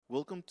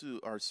Welcome to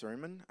our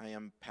sermon. I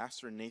am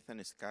Pastor Nathan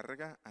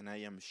Escarraga, and I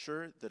am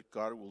sure that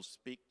God will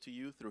speak to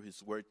you through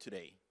His Word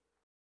today.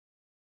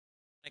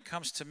 When it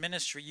comes to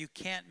ministry, you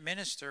can't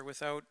minister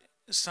without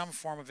some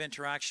form of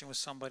interaction with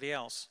somebody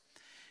else.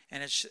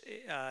 And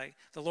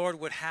the Lord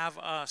would have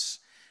us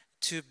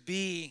to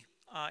be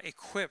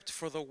equipped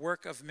for the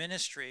work of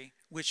ministry,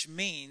 which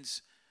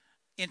means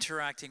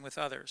interacting with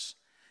others.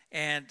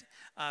 And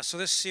so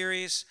this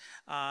series,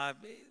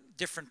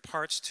 different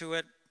parts to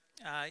it,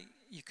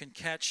 you can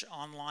catch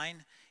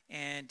online.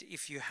 And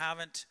if you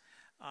haven't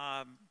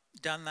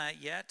done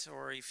that yet,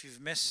 or if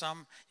you've missed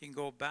some, you can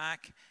go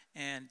back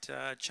and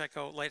check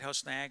out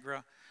Lighthouse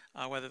Niagara,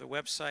 whether the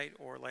website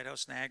or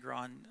Lighthouse Niagara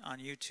on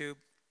YouTube.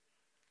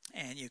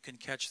 And you can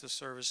catch the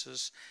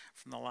services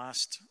from the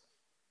last,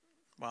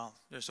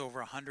 there's over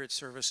 100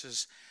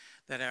 services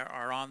that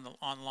are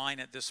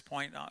online at this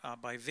point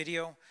by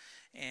video.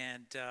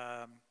 And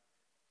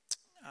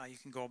you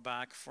can go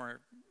back for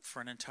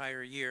an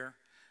entire year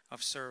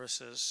of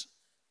services.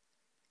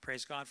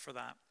 Praise God for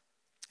that.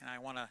 And I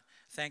want to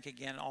thank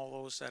again all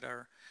those that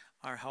are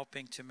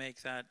helping to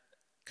make that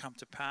come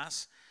to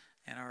pass.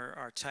 And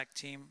our tech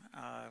team,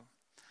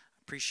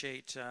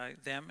 appreciate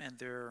them and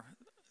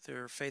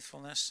their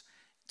faithfulness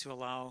to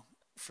allow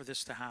for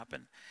this to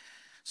happen.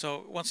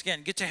 So once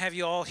again, good to have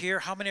you all here.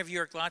 How many of you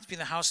are glad to be in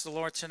the house of the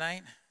Lord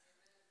tonight?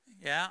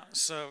 Yeah,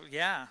 so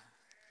yeah,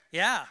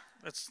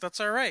 that's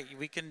all right.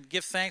 We can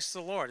give thanks to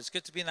the Lord. It's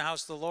good to be in the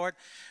house of the Lord.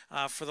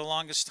 For the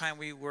longest time,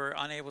 we were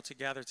unable to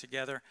gather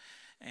together,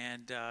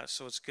 and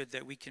so it's good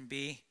that we can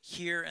be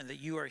here and that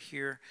you are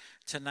here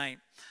tonight.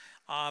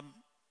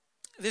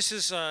 This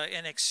is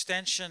an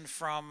extension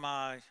from,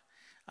 I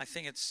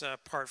think it's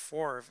part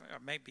 4, or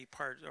maybe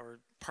part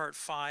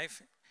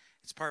 5.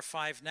 It's part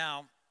 5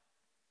 now.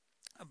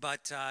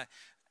 But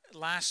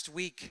last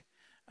week,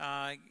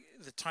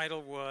 the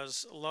title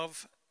was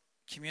Love,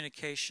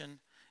 Communication,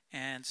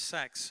 and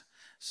Sex.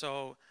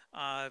 So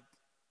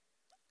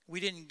we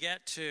didn't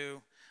get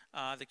to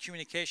the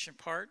communication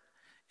part,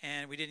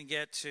 and we didn't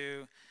get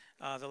to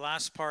the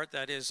last part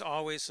that is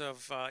always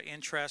of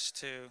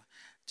interest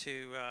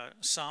to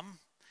some.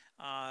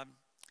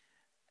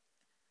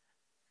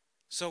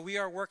 So we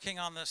are working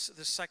on this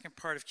second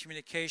part of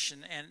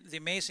communication, and the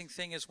amazing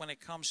thing is when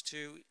it comes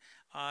to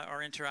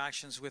our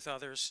interactions with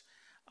others,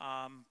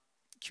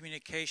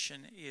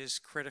 communication is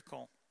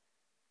critical.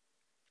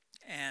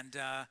 And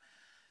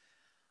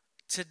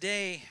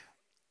today,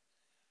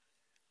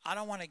 I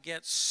don't want to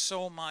get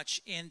so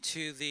much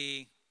into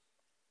the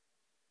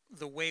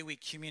way we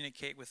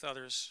communicate with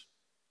others,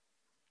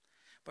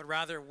 but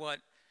rather what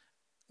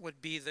would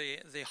be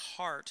the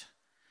heart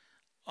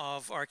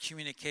of our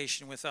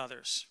communication with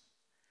others.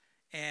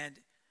 And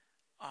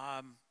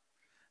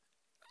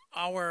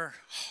our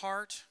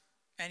heart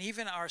and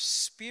even our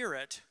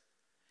spirit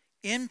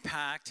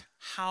impact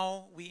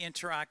how we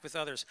interact with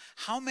others.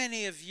 How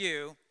many of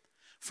you,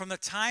 from the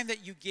time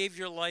that you gave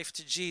your life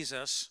to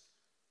Jesus,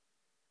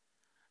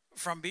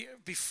 from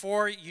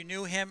before you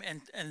knew him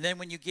and then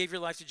when you gave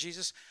your life to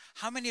Jesus,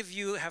 how many of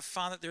you have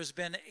found that there's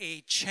been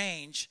a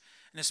change,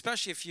 and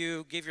especially if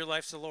you gave your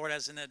life to the Lord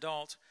as an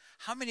adult,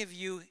 how many of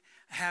you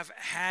have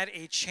had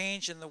a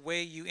change in the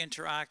way you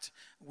interact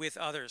with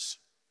others?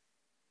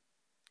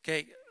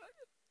 Okay,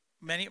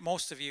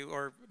 most of you,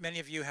 or many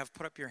of you have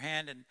put up your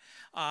hand. And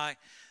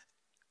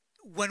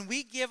when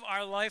we give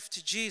our life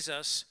to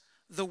Jesus,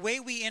 the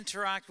way we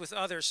interact with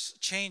others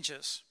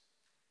changes.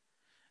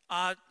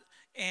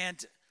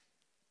 And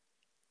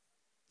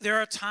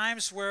there are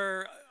times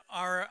where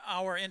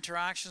our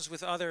interactions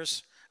with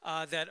others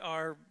that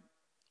are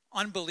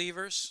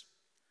unbelievers,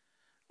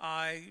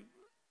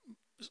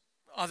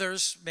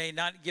 others may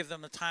not give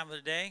them the time of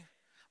the day,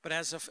 but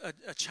as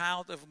a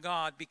child of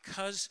God,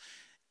 because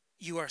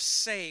you are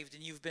saved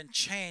and you've been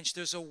changed,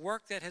 there's a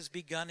work that has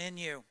begun in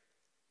you.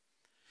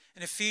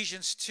 In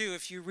Ephesians 2,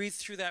 if you read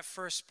through that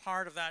first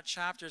part of that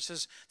chapter, it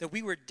says that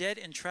we were dead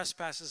in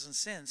trespasses and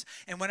sins.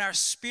 And when our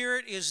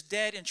spirit is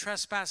dead in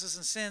trespasses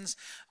and sins,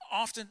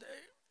 often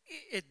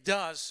it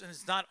does, and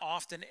it's not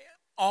often,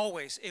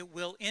 always, it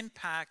will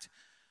impact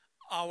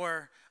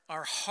our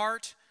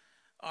heart,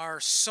 our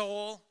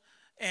soul,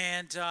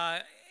 and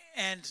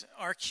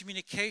our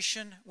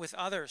communication with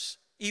others.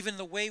 Even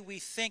the way we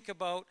think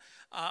about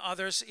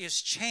others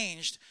is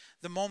changed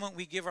the moment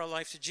we give our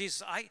life to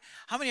Jesus.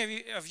 How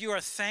many of you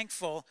are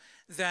thankful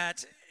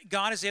that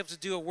God is able to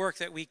do a work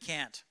that we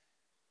can't?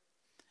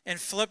 In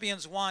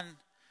Philippians 1,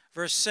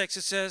 verse 6,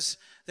 it says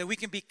that we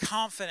can be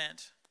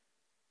confident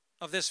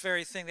of this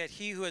very thing, that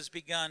he who has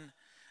begun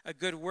a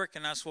good work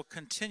in us will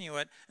continue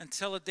it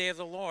until the day of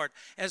the Lord.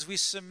 As we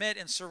submit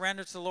and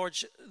surrender to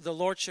the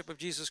Lordship of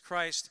Jesus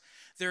Christ,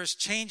 there's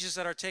changes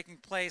that are taking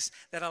place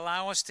that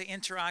allow us to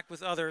interact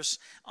with others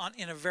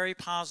in a very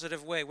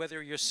positive way,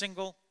 whether you're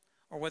single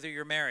or whether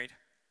you're married.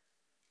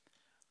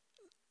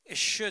 It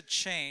should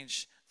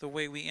change the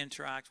way we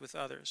interact with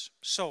others.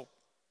 So,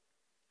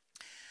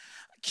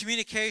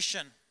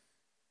 communication.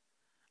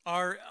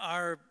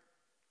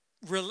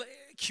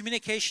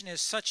 Communication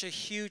is such a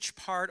huge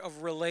part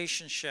of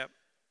relationship.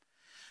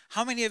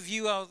 How many of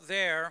you out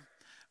there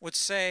would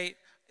say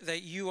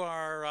that you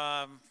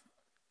are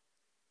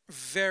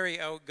very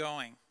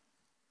outgoing?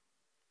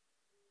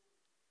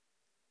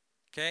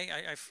 Okay,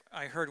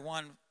 I heard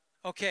one.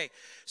 Okay,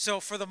 so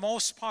for the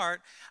most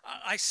part,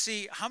 I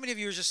see. How many of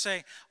you are just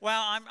saying,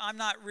 "Well, I'm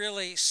not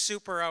really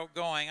super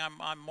outgoing.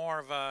 I'm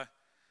more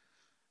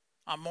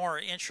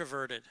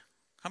introverted."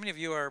 How many of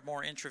you are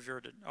more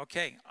introverted?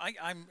 Okay,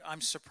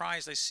 I'm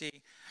surprised. I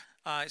see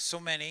so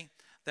many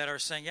that are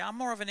saying, "Yeah, I'm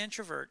more of an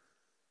introvert."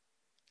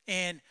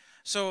 And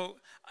so,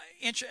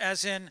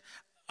 as in,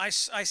 I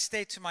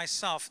stay to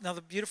myself. Now,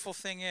 the beautiful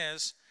thing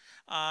is,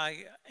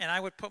 and I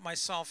would put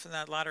myself in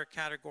that latter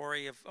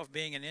category of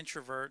being an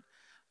introvert,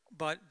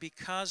 but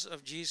because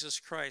of Jesus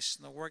Christ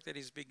and the work that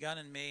he's begun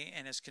in me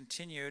and has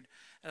continued,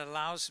 it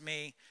allows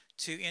me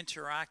to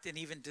interact and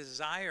even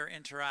desire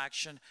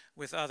interaction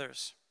with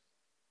others.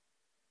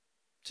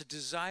 To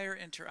desire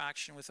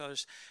interaction with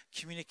others,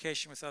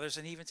 communication with others,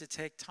 and even to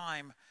take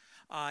time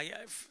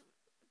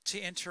to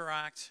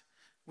interact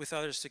with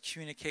others, to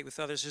communicate with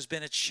others. There's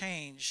been a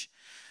change.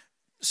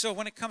 So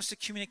when it comes to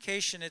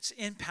communication, it's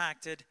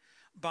impacted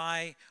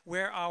by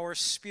where our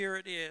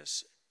spirit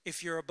is,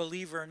 if you're a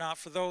believer or not.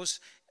 For those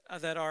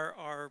that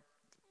are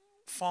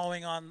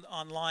following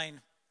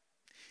online,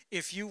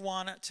 if you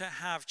want to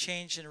have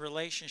change in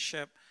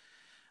relationship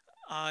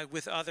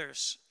with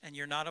others and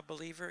you're not a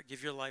believer,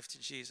 give your life to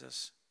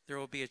Jesus. There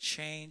will be a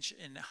change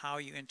in how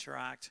you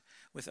interact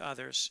with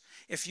others.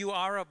 If you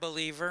are a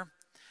believer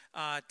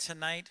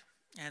tonight,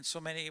 and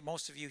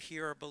most of you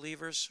here are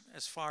believers,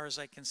 as far as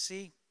I can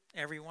see,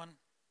 everyone.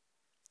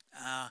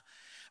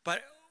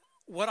 But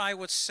what I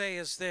would say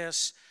is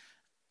this: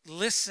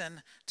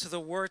 listen to the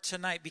word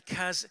tonight,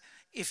 because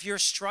if you're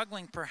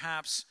struggling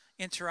perhaps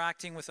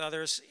interacting with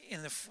others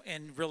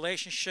in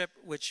relationship,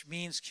 which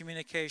means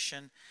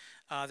communication,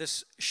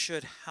 this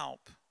should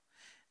help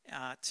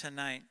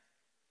tonight.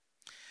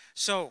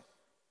 So,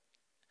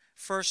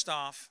 first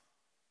off,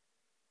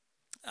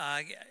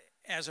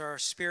 as our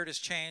spirit is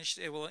changed,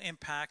 it will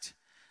impact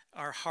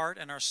our heart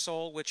and our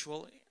soul, which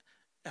will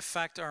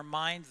affect our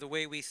mind, the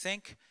way we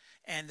think,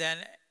 and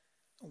then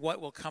what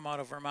will come out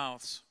of our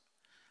mouths.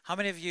 How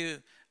many of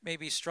you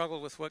maybe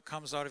struggle with what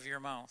comes out of your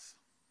mouth?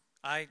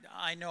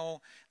 I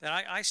know that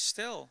I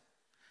still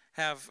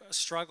have a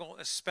struggle,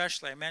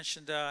 especially I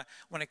mentioned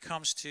when it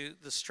comes to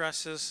the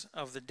stresses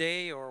of the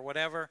day or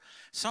whatever.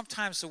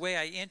 Sometimes the way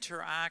I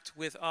interact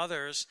with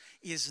others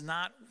is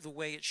not the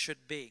way it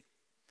should be.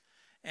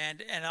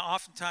 And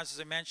oftentimes, as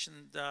I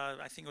mentioned,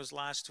 I think it was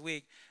last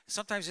week,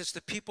 sometimes it's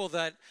the people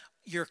that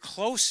you're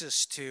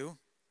closest to,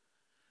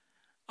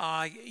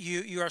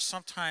 you are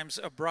sometimes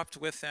abrupt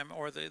with them,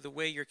 or the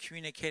way you're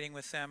communicating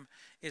with them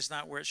is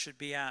not where it should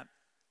be at.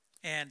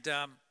 And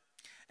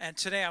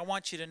today I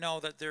want you to know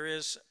that there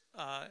is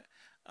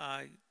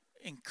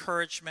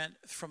encouragement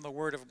from the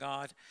Word of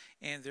God,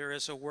 and there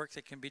is a work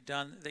that can be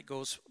done that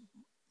goes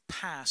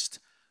past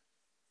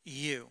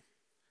you,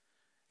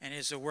 and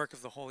is a work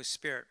of the Holy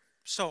Spirit.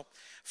 So,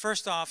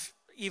 first off,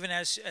 even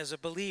as a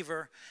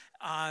believer,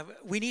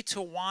 we need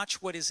to watch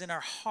what is in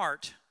our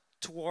heart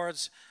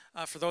towards,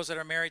 for those that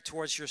are married,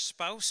 towards your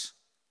spouse,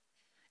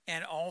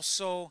 and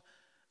also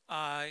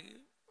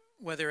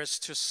whether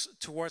it's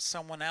towards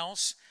someone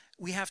else,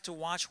 we have to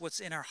watch what's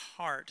in our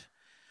heart.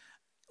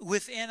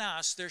 Within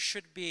us, there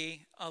should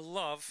be a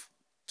love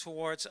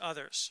towards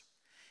others.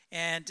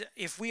 And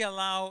if we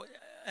allow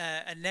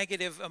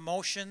negative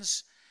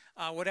emotions,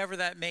 whatever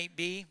that may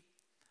be,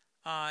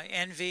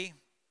 envy,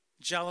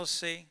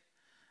 jealousy,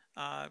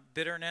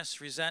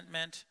 bitterness,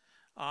 resentment,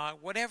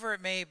 whatever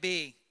it may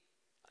be,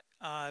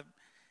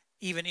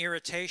 even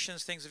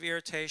irritations, things of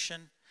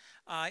irritation,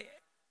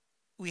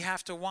 we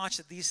have to watch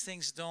that these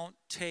things don't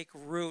take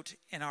root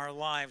in our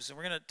lives. And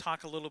we're going to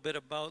talk a little bit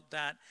about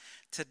that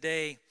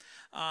today.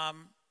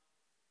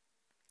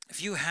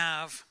 If you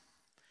have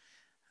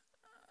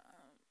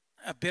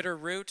a bitter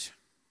root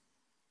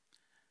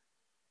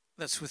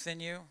that's within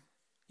you,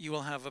 you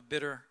will have a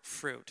bitter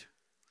fruit.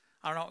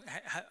 I don't know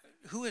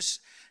who has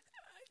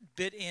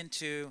bit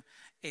into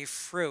a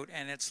fruit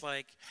and it's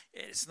like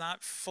it's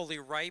not fully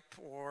ripe,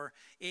 or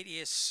it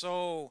is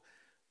so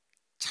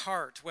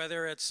tart,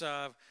 whether it's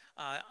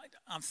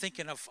I'm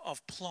thinking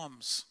of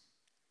plums.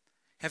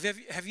 Have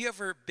you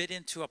ever bit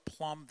into a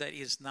plum that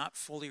is not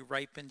fully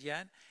ripened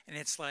yet, and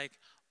it's like,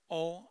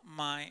 oh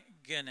my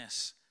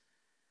goodness,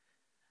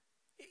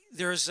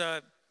 there's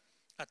a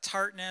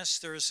tartness,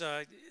 there's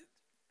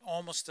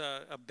almost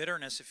a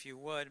bitterness, if you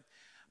would.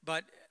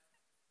 But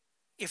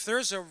if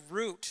there's a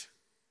root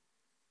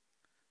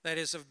that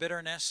is of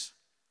bitterness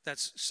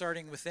that's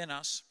starting within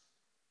us,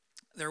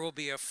 there will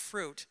be a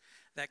fruit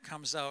that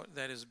comes out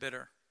that is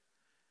bitter.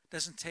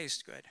 Doesn't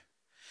taste good.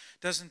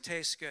 Doesn't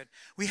taste good.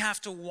 We have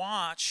to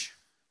watch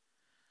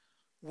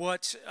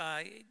what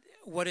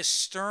is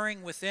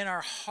stirring within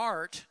our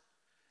heart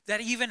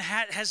that even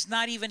has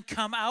not even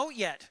come out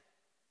yet.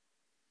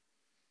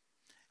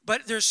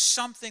 But there's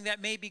something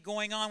that may be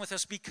going on with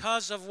us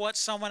because of what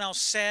someone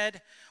else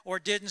said or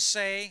didn't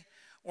say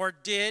or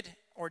did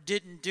or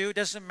didn't do,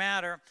 doesn't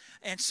matter.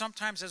 And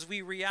sometimes as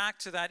we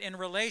react to that in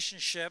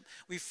relationship,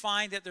 we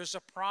find that there's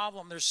a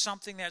problem. There's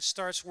something that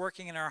starts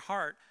working in our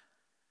heart.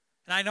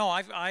 And I know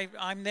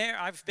I'm there.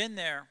 I've been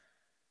there.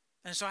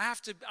 And so I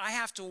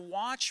have to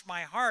watch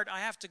my heart. I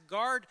have to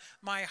guard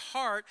my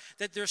heart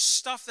that there's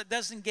stuff that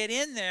doesn't get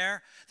in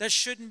there that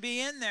shouldn't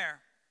be in there.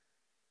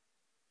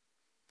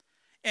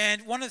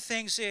 And one of the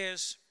things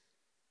is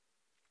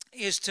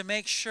to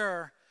make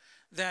sure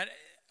that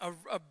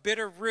a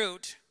bitter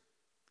root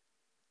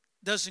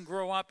doesn't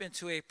grow up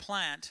into a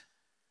plant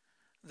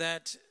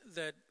that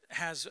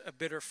has a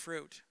bitter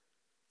fruit,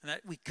 and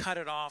that we cut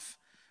it off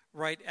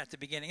right at the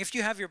beginning. If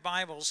you have your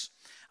Bibles,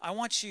 I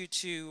want you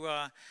to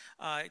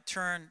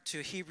turn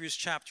to Hebrews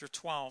chapter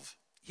 12.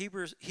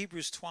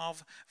 Hebrews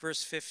 12,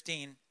 verse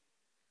 15.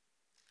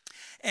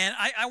 And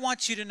I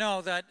want you to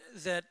know that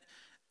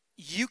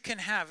you can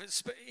have,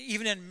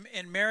 even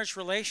in marriage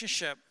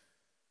relationship,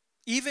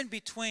 even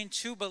between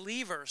two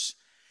believers,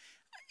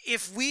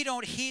 if we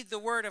don't heed the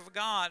word of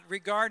God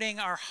regarding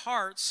our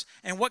hearts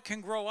and what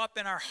can grow up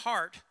in our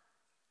heart,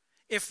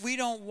 if we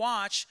don't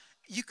watch,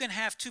 you can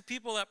have two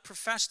people that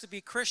profess to be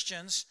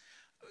Christians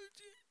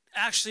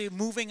actually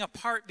moving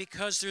apart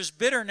because there's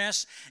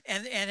bitterness,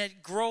 and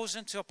it grows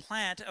into a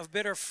plant of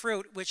bitter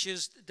fruit, which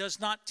does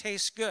not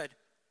taste good.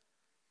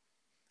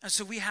 And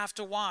so we have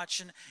to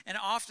watch, and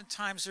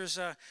oftentimes there's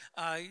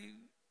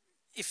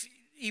if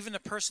even the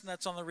person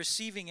that's on the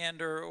receiving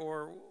end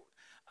or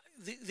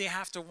they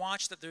have to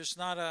watch that there's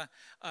not a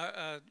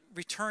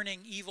returning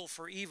evil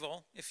for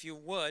evil, if you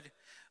would,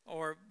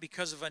 or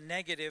because of a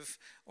negative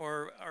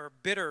or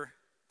bitter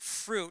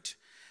fruit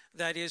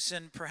that is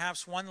in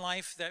perhaps one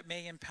life that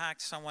may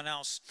impact someone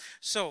else.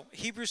 So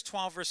Hebrews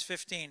 12, verse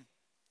 15.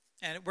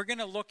 And we're going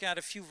to look at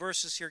a few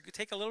verses here.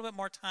 Take a little bit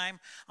more time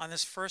on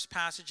this first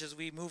passage as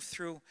we move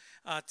through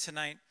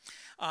tonight.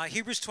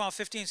 Hebrews 12,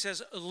 15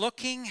 says,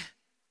 looking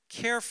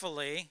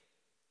carefully,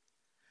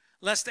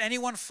 lest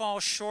anyone fall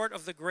short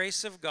of the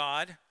grace of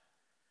God,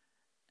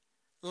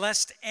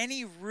 lest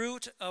any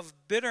root of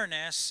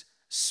bitterness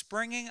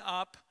springing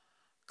up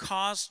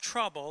cause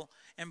trouble,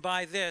 and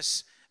by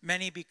this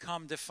many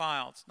become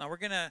defiled. Now we're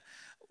gonna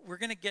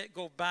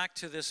go back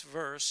to this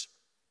verse,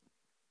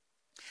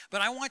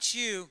 but I want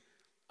you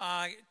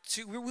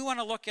we want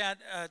to look at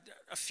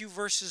a few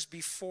verses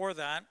before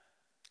that,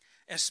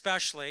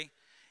 especially,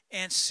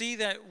 and see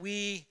that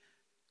we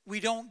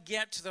don't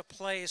get to the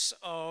place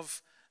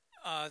of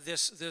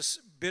this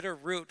bitter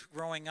root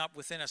growing up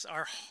within us.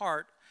 Our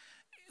heart,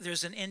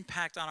 there's an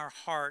impact on our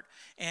heart,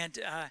 and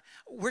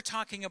we're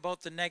talking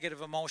about the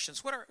negative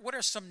emotions. What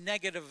are some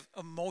negative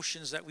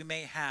emotions that we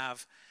may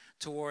have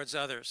towards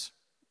others?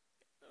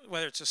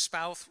 Whether it's a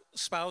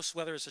spouse,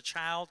 whether it's a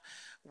child,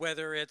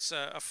 whether it's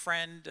a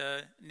friend,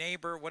 a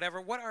neighbor, whatever.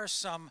 What are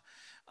some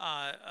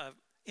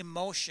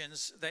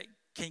emotions that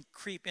can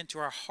creep into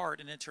our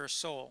heart and into our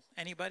soul?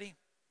 Anybody?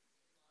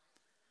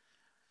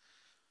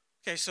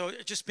 Okay, so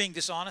just being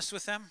dishonest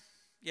with them,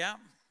 yeah.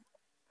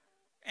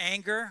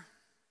 Anger,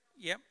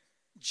 yep.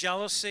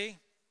 Jealousy.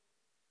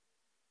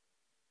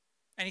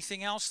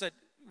 Anything else that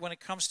when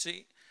it comes to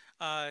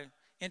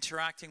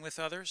interacting with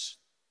others?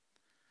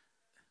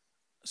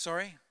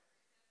 Sorry?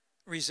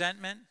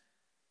 Resentment.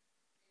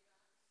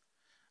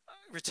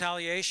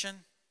 Retaliation.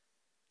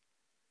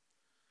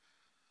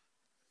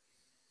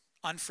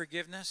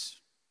 Unforgiveness.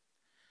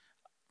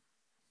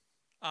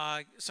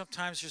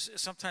 Sometimes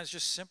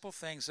just simple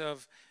things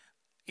of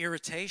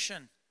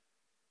irritation.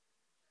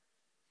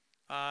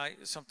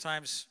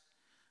 Sometimes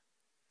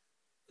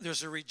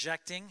there's a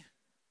rejecting.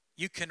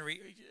 You can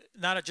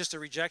not just a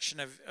rejection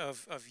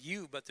of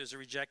you, but there's a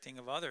rejecting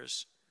of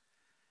others.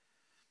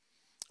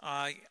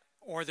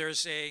 Or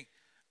there's a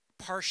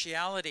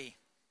partiality.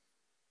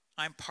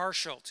 I'm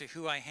partial to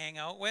who I hang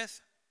out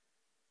with.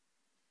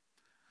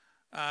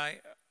 I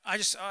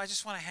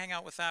just want to hang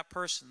out with that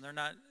person.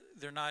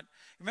 They're not.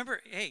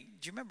 Remember, hey,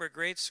 do you remember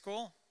grade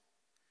school?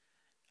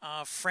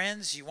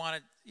 Friends, you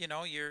want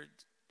to, you're,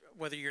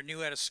 whether you're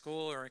new at a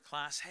school or a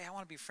class, hey, I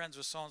want to be friends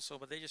with so-and-so,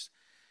 but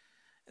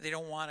they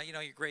don't want to,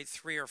 you're grade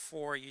 3 or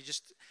 4,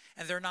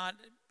 and they're not,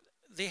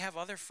 they have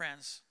other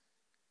friends.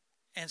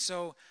 And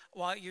so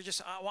while you're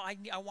just, I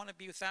want to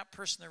be with that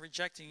person, they're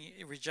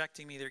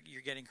rejecting me,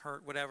 you're getting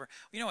hurt, whatever.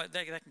 You know what,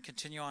 that can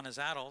continue on as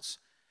adults.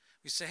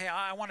 We say, hey,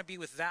 I want to be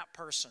with that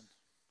person.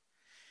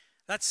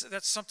 That's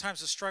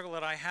sometimes a struggle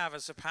that I have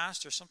as a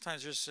pastor.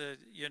 Sometimes there's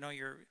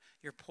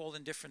you're pulled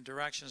in different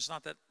directions.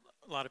 Not that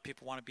a lot of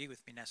people want to be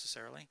with me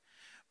necessarily,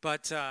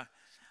 but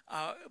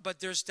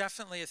there's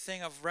definitely a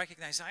thing of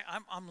recognizing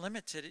I'm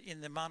limited in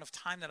the amount of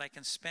time that I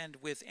can spend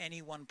with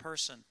any one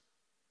person.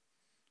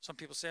 Some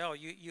people say, oh,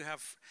 you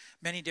have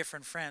many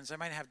different friends. I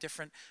might have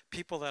different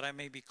people that I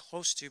may be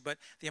close to, but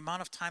the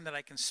amount of time that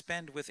I can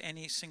spend with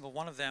any single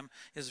one of them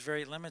is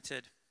very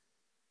limited.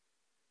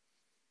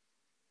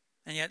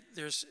 And yet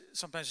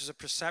sometimes there's a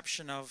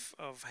perception of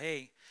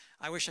hey,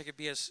 I wish I could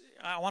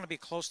I want to be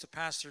close to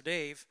Pastor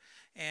Dave,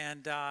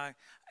 and I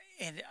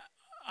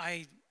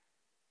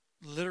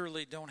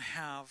literally don't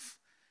have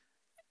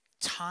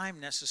time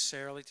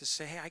necessarily to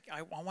say, hey,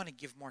 I want to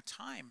give more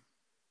time.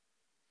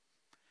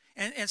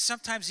 And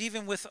sometimes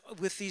even with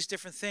these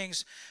different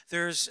things,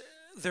 there's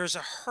a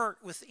hurt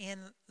within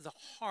the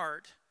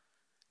heart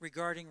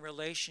regarding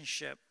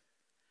relationship.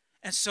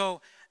 And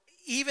so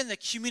even the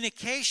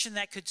communication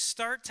that could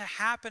start to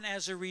happen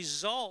as a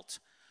result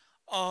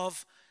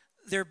of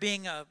there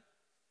being a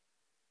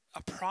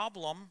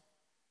problem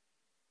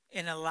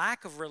in a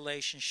lack of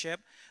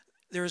relationship,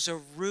 there's a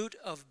root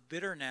of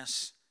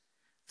bitterness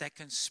that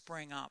can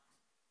spring up.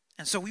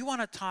 And so we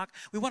want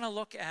to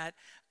look at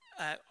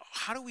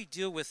how do we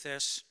deal with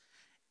this?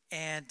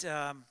 And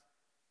so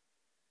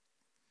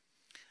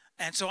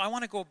I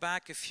want to go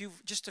back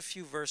just a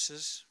few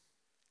verses.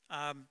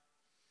 I'm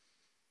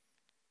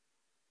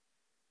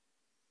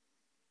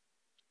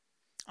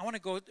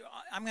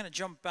going to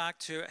jump back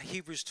to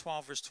Hebrews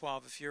 12, verse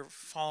 12. If you're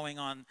following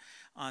on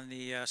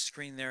the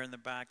screen there in the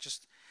back,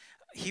 just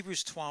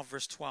Hebrews 12,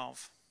 verse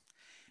 12.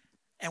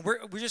 And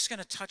we're just going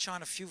to touch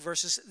on a few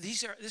verses.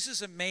 This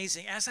is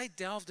amazing. As I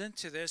delved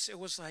into this, it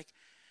was like,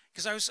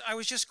 because I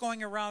was just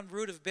going around the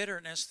root of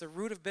bitterness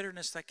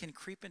that can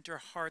creep into our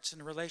hearts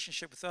in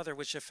relationship with others,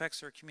 which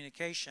affects our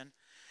communication.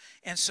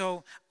 And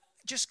so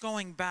just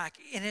going back,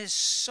 it is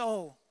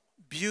so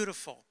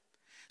beautiful.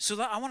 So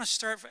I want to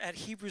start at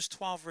Hebrews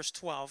 12, verse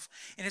 12.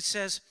 And it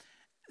says,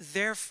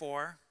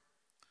 therefore,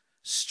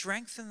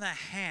 strengthen the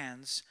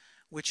hands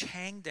which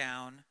hang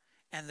down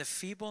and the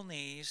feeble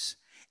knees,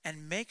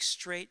 and make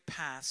straight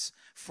paths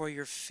for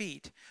your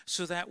feet,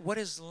 so that what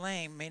is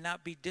lame may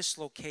not be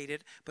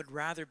dislocated, but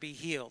rather be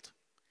healed.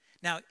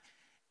 Now,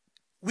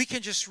 we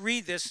can just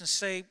read this and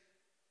say,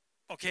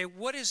 okay,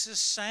 what is this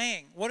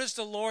saying? What is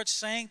the Lord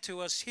saying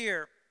to us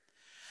here?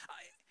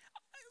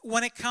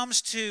 When it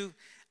comes to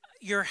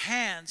your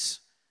hands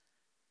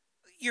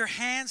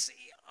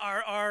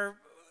are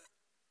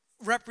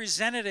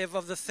representative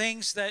of the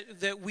things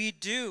that we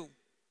do.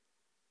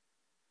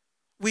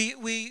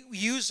 We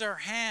use our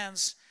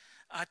hands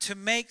to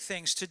make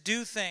things, to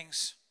do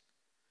things.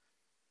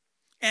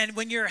 And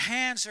when your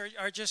hands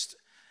are just,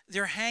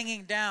 they're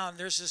hanging down,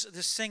 there's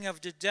this thing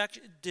of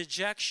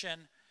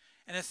dejection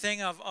and a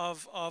thing of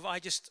I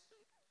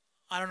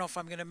don't know if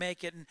I'm going to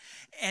make it.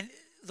 And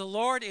the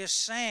Lord is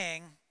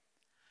saying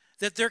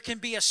that there can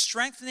be a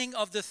strengthening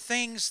of the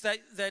things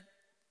that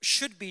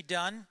should be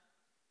done.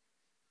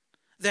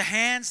 The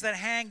hands that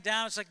hang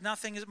down, it's like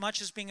nothing much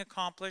is being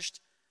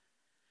accomplished.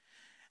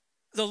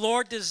 The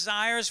Lord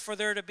desires for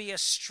there to be a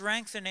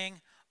strengthening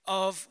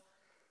of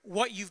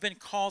what you've been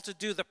called to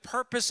do, the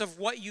purpose of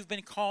what you've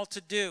been called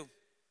to do.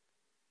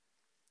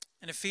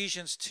 In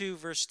Ephesians 2,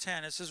 verse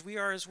 10, it says, we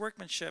are his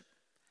workmanship,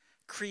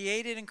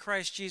 created in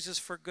Christ Jesus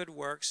for good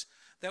works,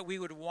 that we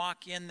would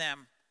walk in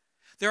them.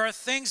 There are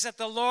things that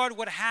the Lord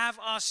would have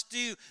us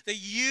do, that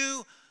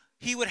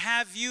he would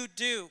have you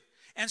do.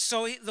 And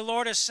so the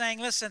Lord is saying,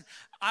 listen,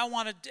 I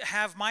want to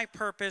have my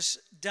purpose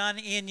done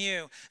in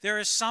you. There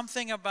is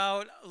something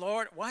about,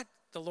 Lord, what?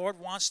 The Lord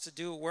wants to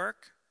do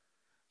work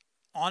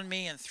on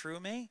me and through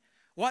me?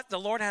 What? The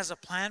Lord has a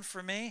plan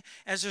for me?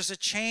 As there's a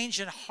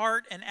change in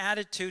heart and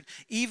attitude,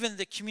 even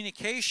the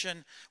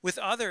communication with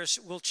others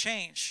will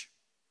change.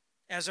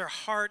 As our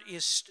heart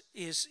is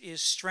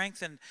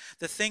strengthened,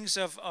 the things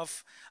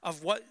of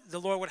what the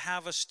Lord would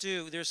have us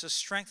do, there's a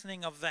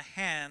strengthening of the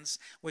hands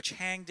which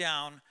hang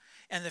down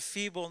and the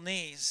feeble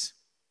knees.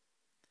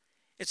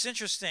 It's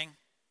interesting.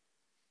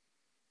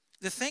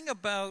 The thing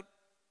about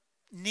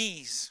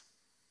knees,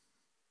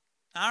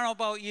 I don't know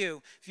about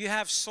you, if you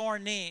have sore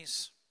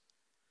knees,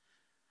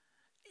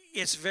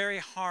 it's very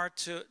hard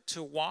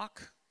to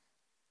walk.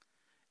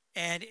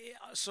 And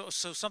so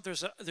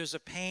there's a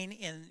pain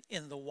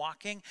in the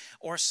walking,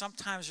 or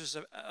sometimes there's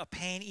a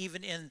pain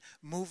even in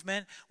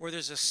movement where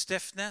there's a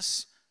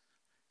stiffness,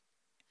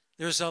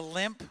 there's a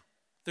limp,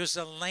 there's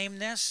a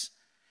lameness.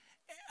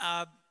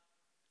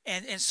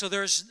 And so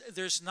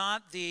there's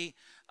not the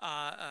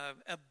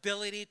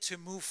ability to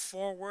move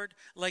forward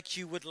like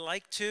you would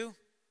like to.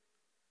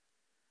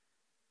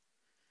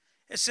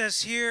 It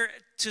says here,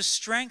 to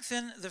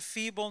strengthen the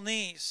feeble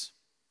knees.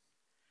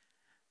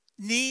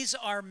 Knees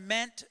are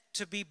meant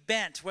to be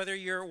bent, whether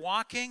you're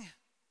walking.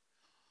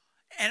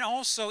 And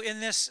also in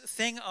this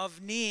thing of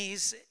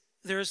knees,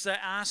 there's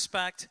the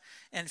aspect,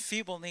 and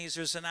feeble knees,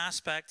 there's an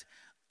aspect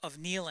of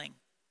kneeling.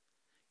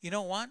 You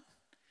know what?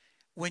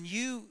 When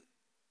you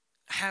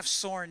have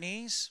sore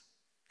knees,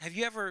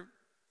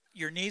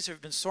 your knees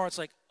have been sore, it's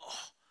like,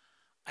 oh,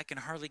 I can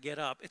hardly get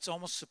up. It's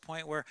almost to the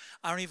point where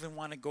I don't even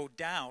want to go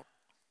down.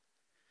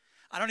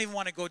 I don't even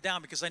want to go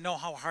down because I know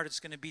how hard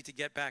it's going to be to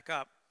get back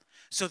up.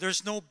 So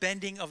there's no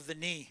bending of the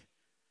knee.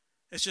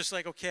 It's just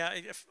like,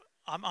 okay,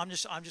 I'm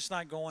just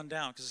not going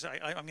down because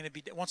I'm going to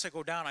be, once I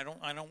go down,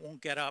 I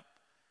won't get up.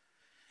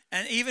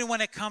 And even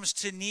when it comes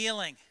to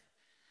kneeling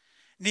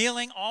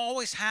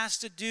always has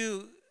to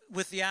do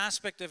with the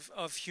aspect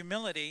of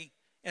humility.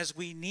 As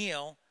we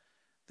kneel,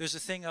 there's a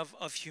thing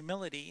of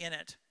humility in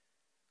it.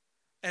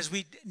 As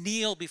we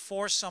kneel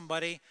before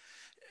somebody,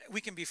 we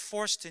can be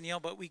forced to kneel,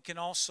 but we can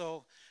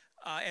also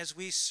as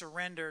we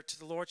surrender to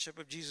the Lordship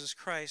of Jesus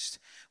Christ,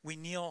 we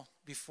kneel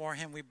before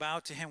Him, we bow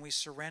to Him, we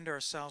surrender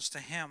ourselves to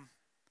Him.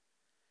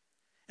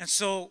 And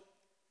so,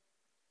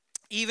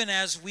 even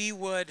as we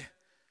would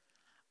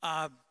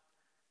have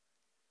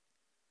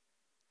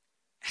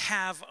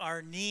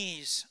our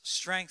knees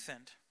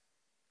strengthened,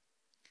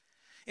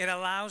 it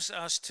allows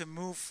us to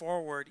move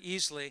forward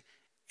easily.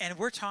 And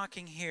we're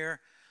talking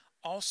here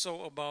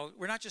also about,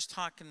 we're not just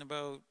talking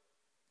about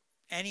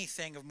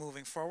anything of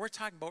moving forward, we're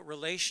talking about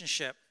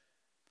relationship.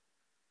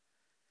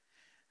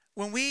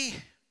 When we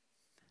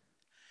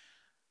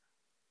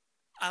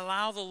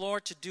allow the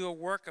Lord to do a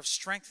work of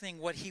strengthening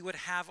what He would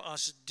have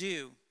us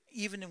do,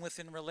 even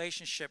within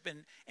relationship,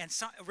 and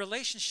so,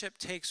 relationship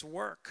takes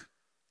work.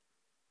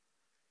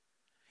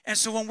 And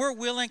so when we're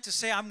willing to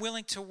say, I'm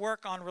willing to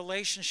work on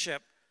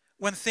relationship,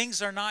 when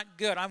things are not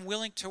good, I'm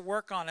willing to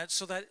work on it,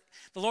 so that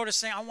the Lord is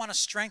saying, I want to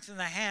strengthen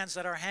the hands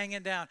that are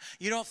hanging down.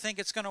 You don't think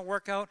it's going to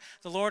work out?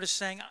 The Lord is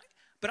saying,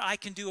 but I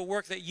can do a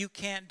work that you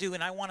can't do,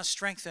 and I want to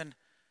strengthen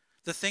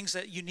the things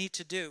that you need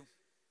to do.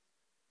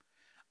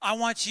 I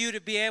want you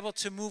to be able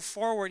to move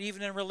forward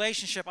even in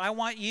relationship. I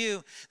want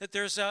you that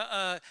there's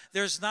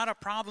not a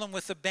problem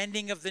with the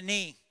bending of the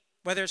knee,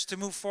 whether it's to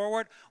move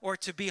forward or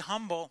to be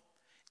humble,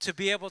 to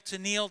be able to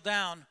kneel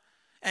down,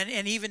 and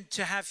even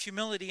to have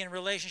humility in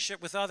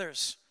relationship with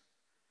others,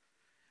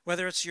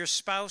 whether it's your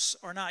spouse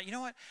or not. You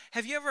know what?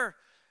 Have you ever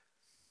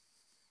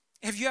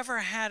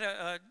had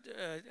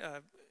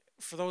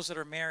for those that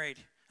are married,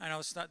 I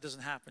know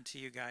doesn't happen to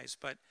you guys,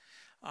 but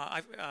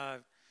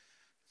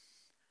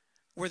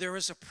where there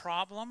was a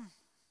problem,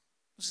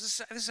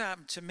 this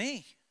happened to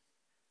me,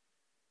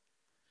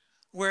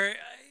 where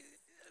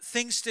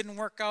things didn't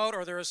work out,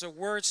 or there was a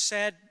word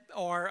said,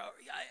 or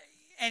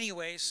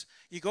anyways,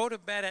 you go to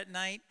bed at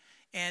night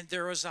and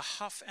there was a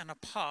huff and a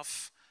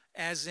puff,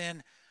 as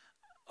in,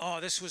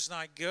 oh, this was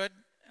not good,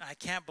 I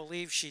can't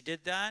believe she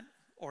did that,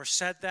 or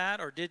said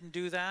that, or didn't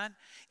do that.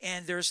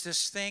 And there's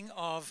this thing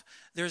of,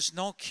 there's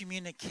no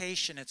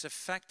communication. It's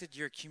affected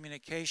your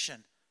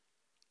communication.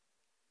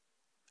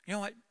 You know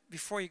what?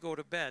 Before you go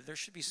to bed, there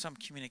should be some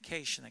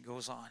communication that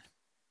goes on.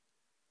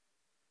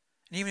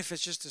 And even if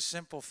it's just a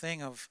simple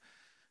thing of,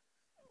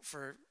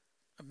 for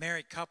a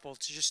married couple,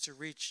 to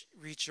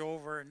reach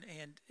over and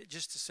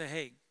just to say,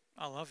 hey,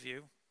 I love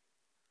you.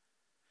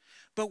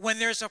 But when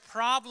there's a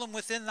problem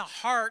within the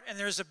heart and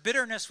there's a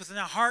bitterness within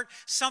the heart,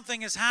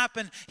 something has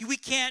happened, we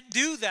can't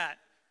do that.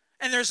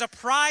 And there's a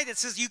pride that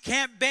says you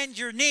can't bend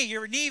your knee.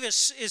 Your knee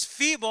is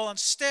feeble and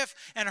stiff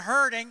and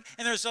hurting,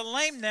 and there's a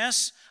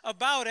lameness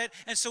about it.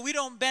 And so we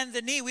don't bend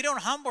the knee. We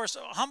don't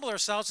humble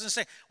ourselves and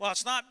say, well,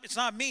 it's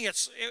not me,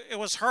 it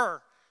was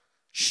her.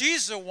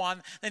 She's the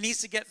one that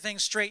needs to get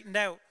things straightened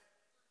out.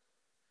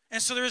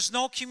 And so there's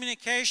no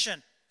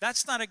communication.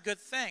 That's not a good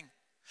thing.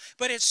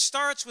 But it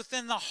starts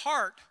within the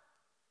heart,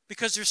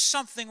 because there's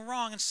something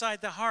wrong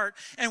inside the heart,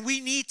 and we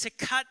need to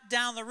cut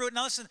down the root.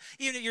 Now listen,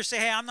 even if you say,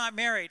 hey, I'm not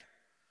married,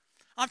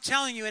 I'm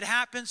telling you, it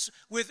happens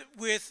with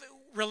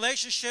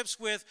relationships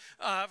with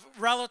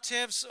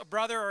relatives, a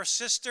brother or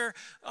sister,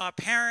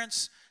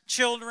 parents,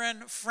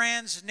 children,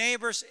 friends,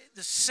 neighbors.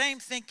 The same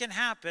thing can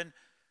happen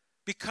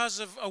because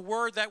of a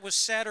word that was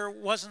said or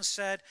wasn't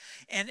said,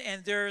 and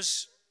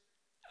there's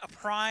a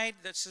pride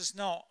that says,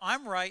 no,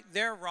 I'm right,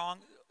 they're wrong,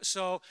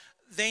 so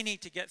they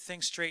need to get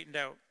things straightened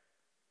out.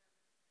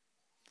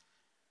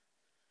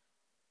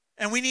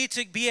 And we need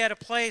to be at a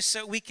place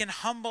that we can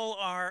humble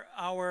our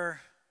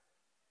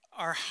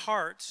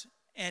heart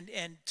and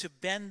to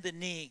bend the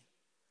knee,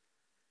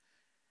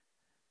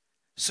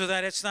 so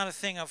that it's not a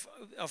thing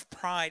of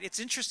pride. It's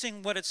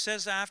interesting what it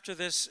says after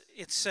this.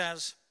 It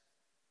says,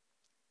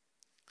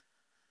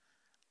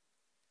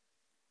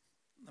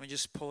 let me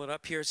just pull it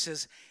up here. It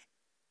says,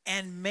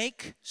 and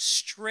make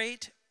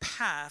straight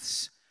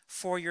paths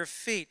for your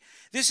feet.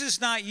 This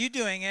is not you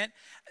doing it.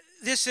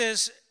 This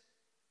is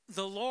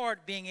the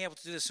Lord being able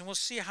to do this. And we'll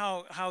see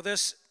how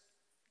this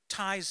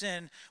ties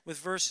in with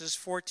verses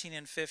 14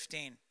 and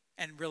 15,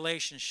 and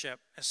relationship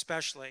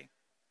especially.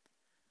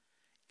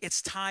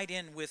 It's tied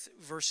in with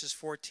verses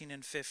 14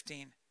 and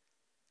 15.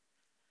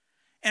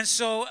 And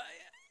so,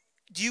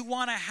 do you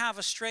want to have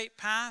a straight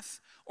path,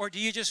 or do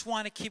you just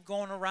want to keep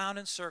going around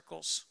in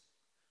circles?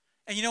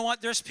 And you know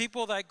what? There's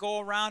people that go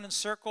around in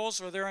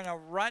circles, or they're in a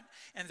rut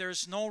and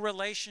there's no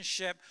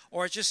relationship,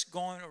 or just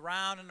going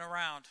around and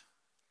around.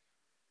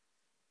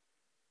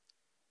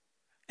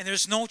 And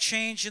there's no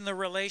change in the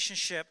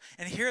relationship.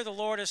 And here the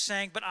Lord is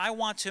saying, but I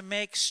want to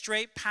make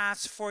straight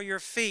paths for your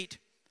feet,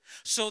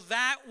 so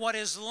that what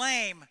is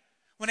lame,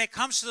 when it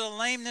comes to the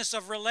lameness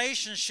of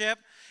relationship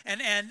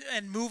and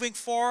moving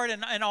forward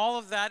and all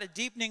of that, a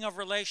deepening of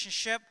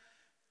relationship,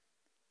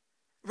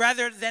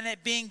 rather than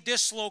it being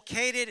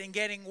dislocated and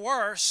getting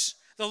worse,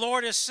 the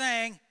Lord is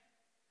saying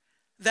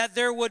that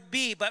there would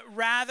be, but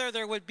rather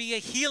there would be a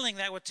healing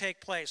that would take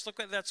place. Look,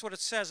 that's what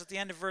it says at the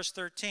end of verse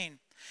 13.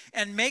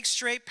 And make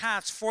straight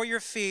paths for your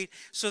feet,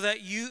 so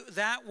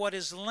that what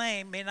is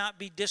lame may not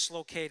be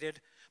dislocated,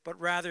 but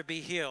rather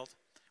be healed.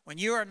 When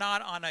you are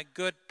not on a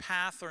good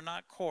path or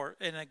not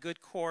in a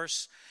good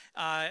course,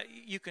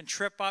 you can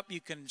trip up, you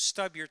can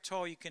stub your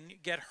toe, you can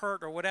get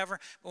hurt or whatever.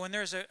 But when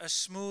there's a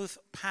smooth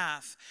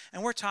path,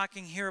 and we're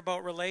talking here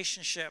about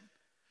relationship,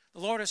 the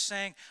Lord is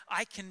saying,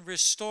 I can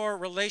restore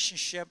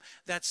relationship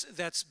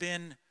that's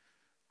been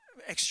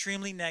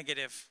extremely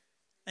negative.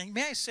 And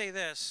may I say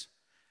this,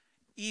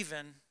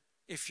 even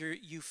if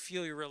you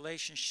feel your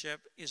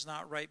relationship is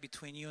not right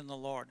between you and the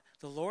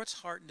Lord's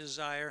heart and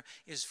desire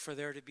is for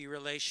there to be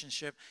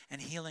relationship and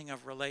healing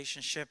of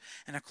relationship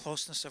and a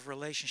closeness of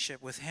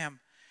relationship with Him.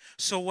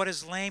 So what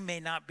is lame may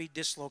not be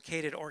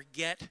dislocated or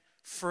get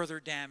further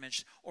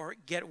damaged or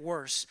get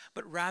worse,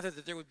 but rather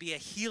that there would be a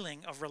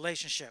healing of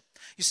relationship.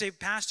 You say,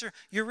 Pastor,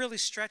 you're really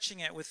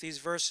stretching it with these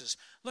verses.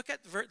 Look at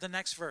the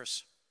next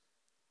verse.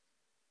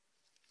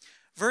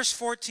 Verse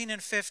 14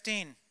 and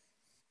 15.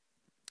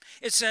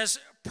 It says,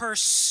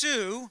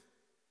 pursue,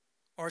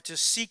 or to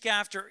seek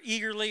after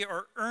eagerly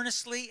or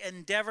earnestly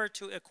endeavor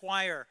to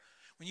acquire.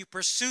 When you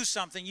pursue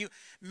something,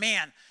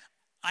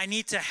 I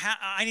need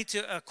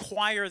to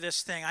acquire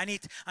this thing.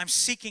 I'm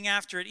seeking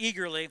after it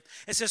eagerly.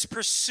 It says,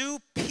 pursue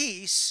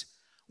peace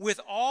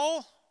with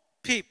all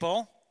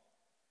people.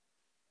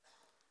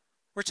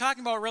 We're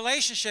talking about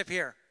relationship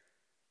here.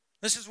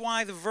 This is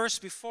why the verse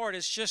before it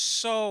is just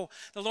so,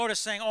 the Lord is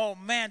saying, oh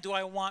man, do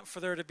I want for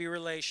there to be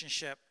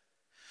relationship.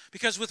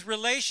 Because with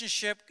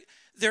relationship,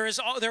 there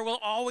will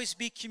always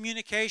be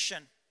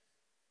communication.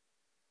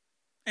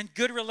 In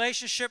good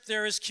relationship,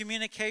 there is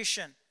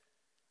communication.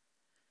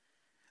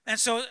 And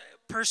so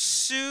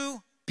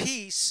pursue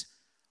peace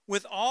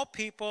with all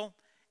people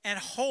and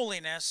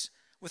holiness,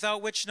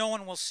 without which no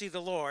one will see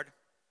the Lord,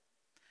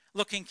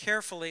 looking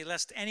carefully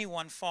lest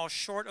anyone fall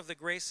short of the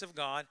grace of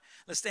God,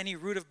 lest any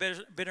root of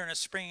bitterness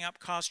springing up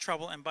cause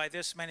trouble, and by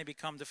this many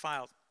become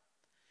defiled.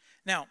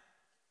 Now,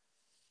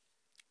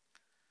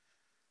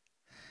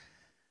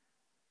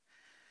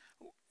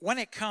 when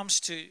it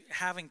comes to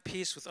having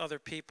peace with other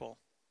people,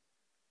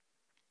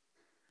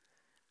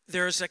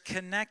 there's a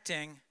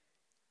connecting.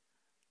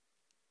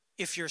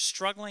 If you're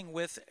struggling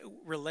with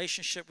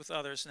relationship with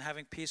others and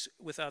having peace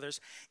with others,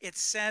 it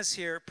says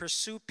here,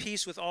 pursue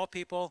peace with all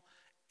people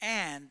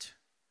and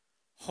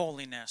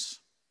holiness.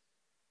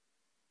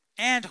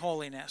 And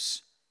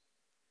holiness.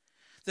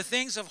 The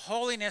things of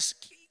holiness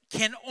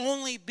can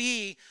only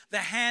be the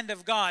hand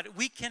of God.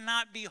 We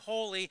cannot be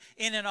holy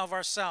in and of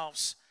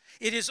ourselves.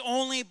 It is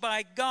only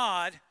by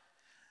God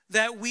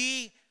that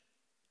we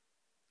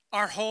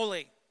are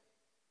holy.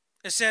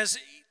 It says,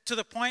 to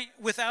the point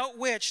without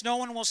which no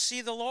one will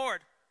see the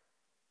Lord.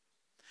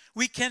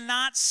 We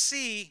cannot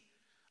see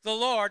the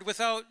Lord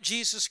without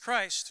Jesus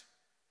Christ.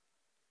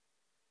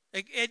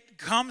 It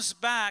comes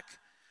back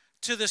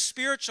to the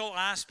spiritual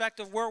aspect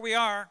of where we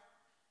are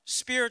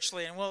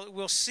spiritually, and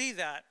we'll see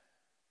that.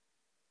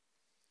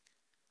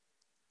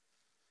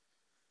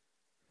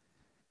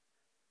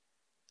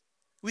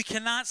 We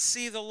cannot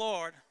see the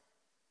Lord.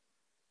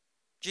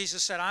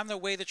 Jesus said, I'm the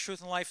way, the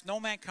truth, and life. No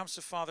man comes to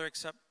the Father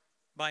except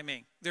by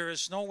me. There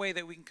is no way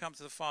that we can come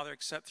to the Father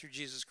except through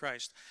Jesus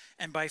Christ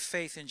and by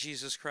faith in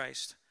Jesus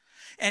Christ.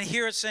 And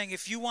here it's saying,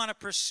 if you want to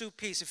pursue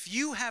peace, if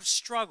you have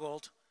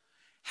struggled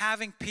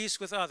having peace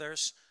with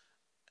others,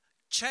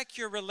 check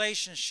your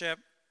relationship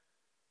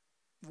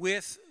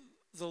with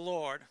the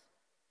Lord.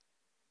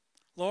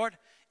 Lord,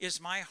 is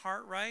my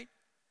heart right?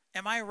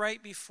 Am I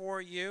right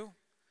before you?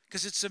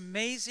 Because it's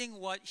amazing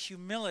what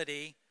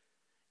humility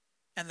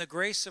and the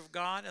grace of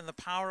God and the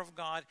power of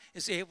God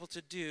is able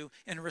to do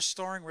in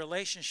restoring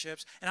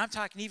relationships. And I'm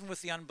talking even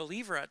with the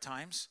unbeliever at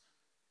times.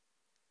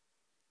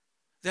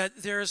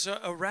 That there's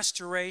a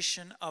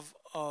restoration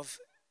of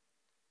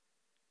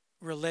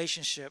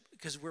relationship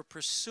because we're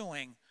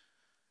pursuing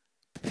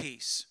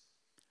peace.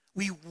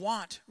 We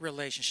want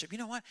relationship. You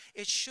know what?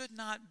 It should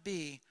not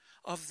be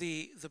of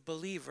the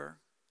believer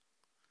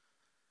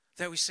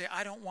that we say,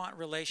 I don't want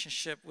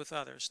relationship with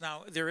others.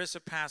 Now, there is a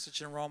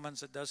passage in Romans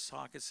that does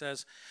talk. It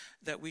says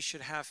that we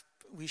should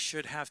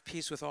have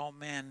peace with all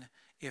men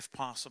if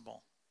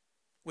possible,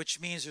 which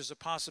means there's a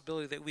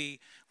possibility that we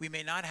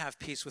may not have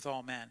peace with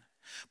all men.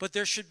 But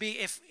there should be,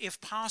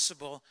 if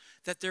possible,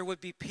 that there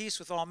would be peace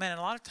with all men. And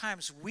a lot of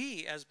times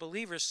we as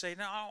believers say,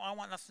 no, I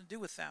want nothing to do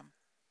with them.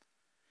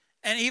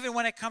 And even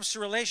when it comes to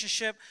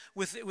relationship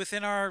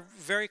within our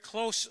very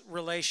close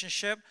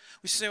relationship,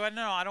 we say, well,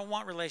 no, I don't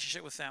want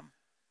relationship with them.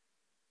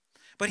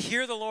 But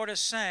here the Lord is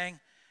saying,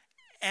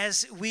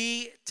 as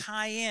we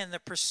tie in the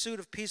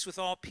pursuit of peace with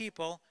all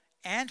people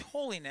and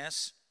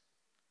holiness,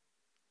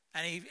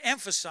 and he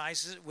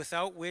emphasizes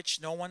without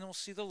which no one will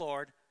see the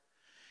Lord,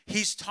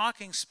 he's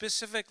talking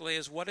specifically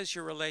as what is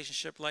your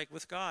relationship like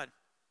with God?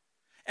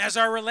 As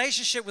our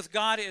relationship with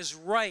God is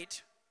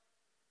right,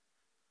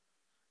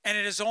 and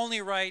it is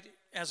only right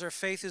as our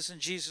faith is in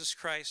Jesus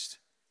Christ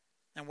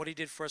and what he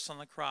did for us on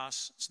the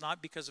cross. It's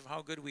not because of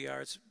how good we are,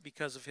 it's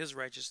because of his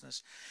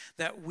righteousness.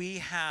 That we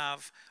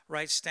have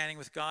right standing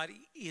with God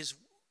is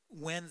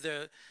when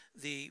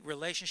the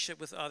relationship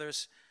with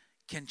others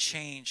can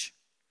change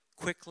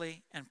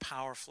quickly and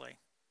powerfully.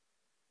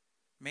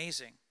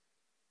 Amazing.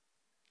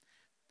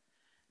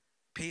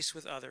 peace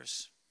with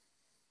others.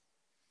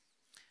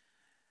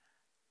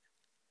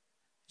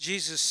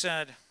 Jesus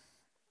said,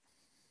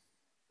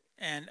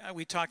 and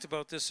we talked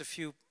about this a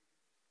few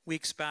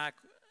weeks back,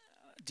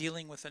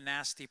 dealing with a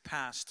nasty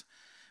past,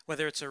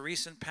 whether it's a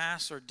recent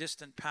past or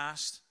distant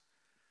past.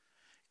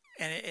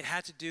 And it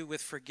had to do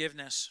with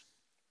forgiveness.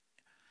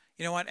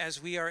 You know what?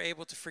 As we are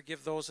able to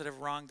forgive those that have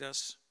wronged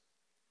us,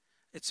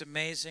 it's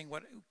amazing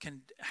what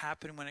can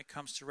happen when it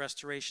comes to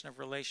restoration of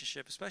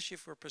relationship, especially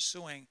if we're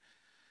pursuing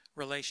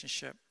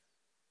relationship.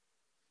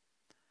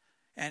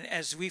 And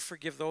as we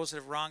forgive those that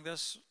have wronged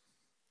us,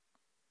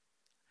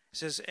 it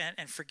says,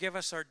 and forgive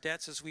us our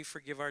debts as we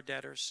forgive our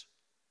debtors.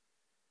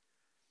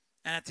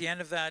 And at the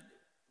end of that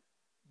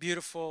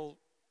beautiful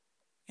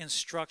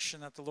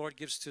instruction that the Lord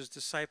gives to his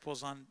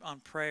disciples on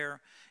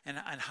prayer and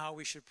how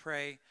we should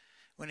pray,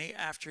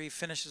 after he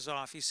finishes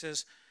off, he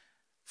says,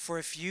 for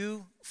if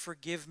you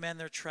forgive men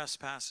their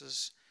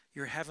trespasses,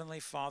 your heavenly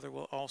Father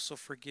will also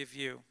forgive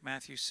you.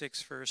 Matthew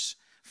 6, verse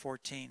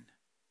 14.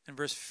 And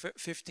verse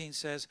 15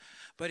 says,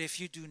 but if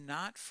you do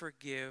not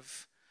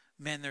forgive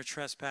men their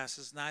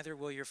trespasses, neither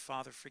will your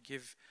Father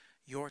forgive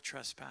your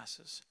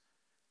trespasses.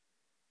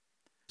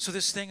 So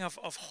this thing of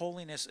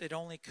holiness, it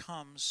only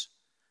comes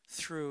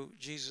through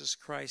Jesus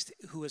Christ,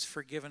 who has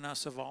forgiven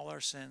us of all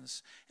our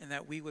sins, and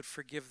that we would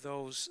forgive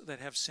those that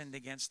have sinned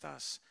against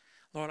us.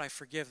 Lord, I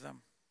forgive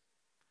them.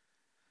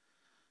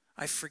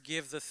 I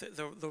forgive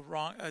the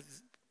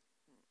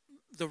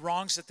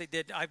wrongs that they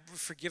did. I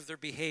forgive their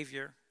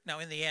behavior. Now,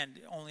 in the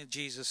end, only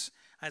Jesus.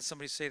 I had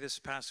somebody say this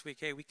past week,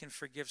 hey, we can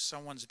forgive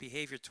someone's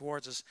behavior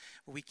towards us,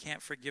 but we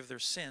can't forgive their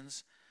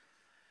sins.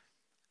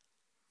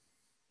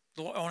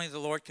 Only the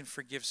Lord can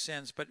forgive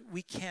sins, but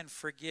we can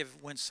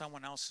forgive when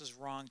someone else has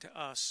wronged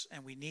us,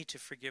 and we need to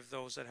forgive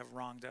those that have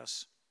wronged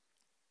us.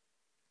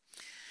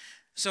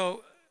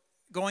 So,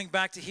 going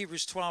back to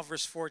Hebrews 12,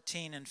 verse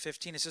 14 and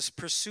 15, it says,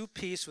 pursue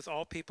peace with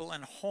all people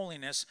and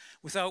holiness,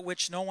 without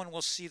which no one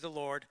will see the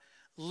Lord,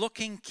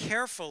 looking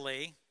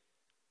carefully,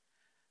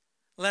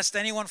 lest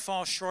anyone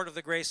fall short of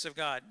the grace of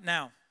God.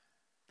 Now,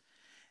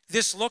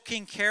 this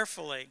looking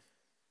carefully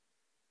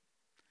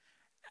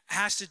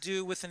has to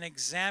do with an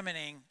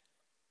examining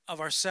of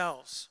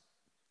ourselves.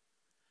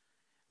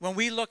 When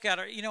we look at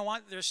our, you know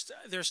what,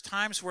 there's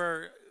times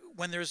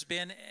when there's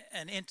been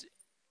an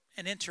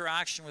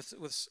interaction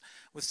with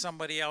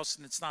somebody else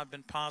and it's not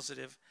been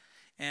positive,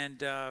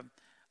 and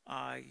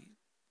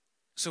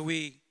so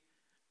we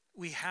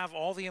have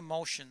all the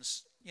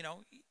emotions. You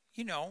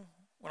know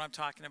what I'm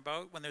talking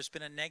about, when there's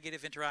been a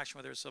negative interaction,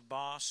 whether it's a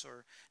boss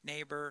or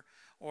neighbor,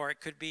 or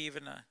it could be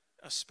even a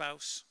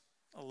spouse,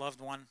 a loved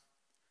one.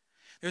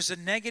 There's a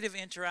negative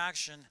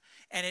interaction,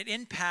 and it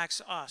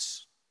impacts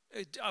us.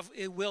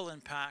 It will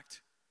impact.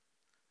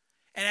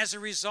 And as a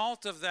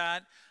result of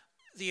that,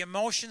 the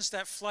emotions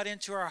that flood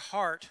into our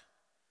heart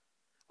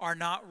are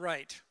not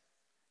right.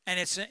 And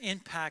it's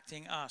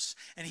impacting us.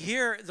 And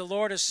here the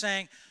Lord is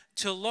saying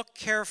to look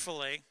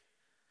carefully,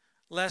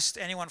 lest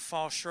anyone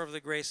fall short of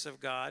the grace of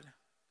God.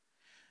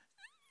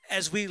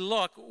 As we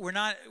look, we're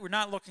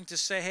not looking to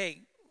say,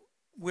 hey,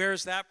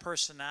 where's that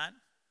person at?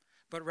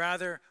 But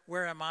rather,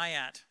 where am I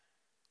at?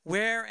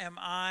 Where am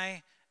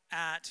I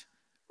at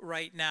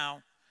right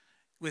now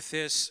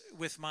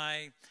with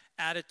my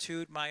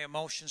attitude, my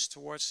emotions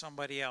towards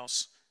somebody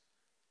else?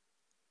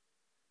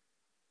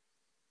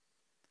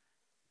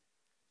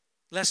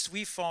 Lest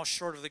we fall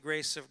short of the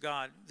grace of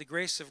God. The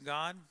grace of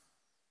God,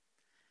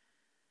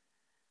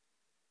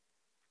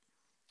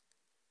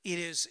 it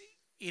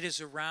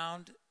is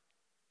around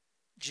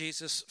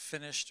Jesus'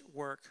 finished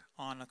work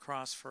on the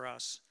cross for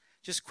us.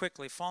 Just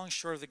quickly, falling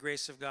short of the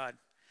grace of God,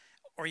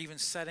 or even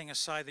setting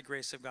aside the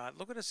grace of God.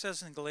 Look what it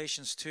says in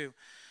Galatians 2,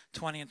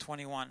 20 and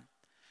 21. It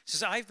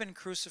says, I've been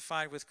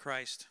crucified with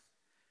Christ.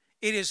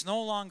 It is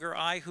no longer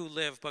I who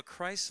live, but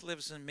Christ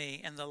lives in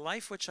me. And the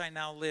life which I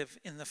now live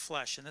in the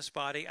flesh, in this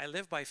body, I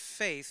live by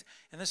faith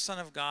in the Son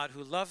of God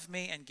who loved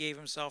me and gave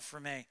himself for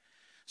me.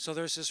 So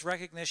there's this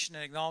recognition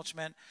and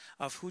acknowledgement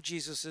of who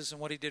Jesus is and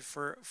what he did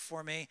for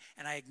me.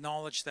 And I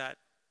acknowledge that.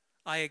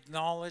 I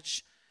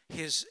acknowledge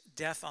his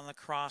death on the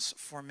cross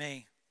for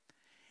me.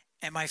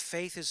 And my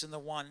faith is in the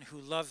one who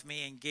loved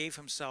me and gave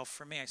himself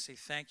for me. I say,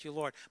 thank you,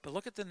 Lord. But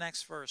look at the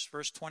next verse,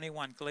 verse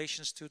 21,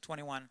 Galatians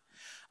 2:21.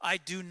 I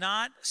do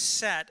not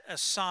set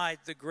aside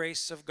the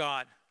grace of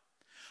God.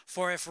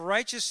 For if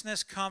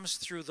righteousness comes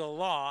through the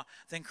law,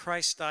 then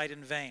Christ died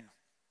in vain.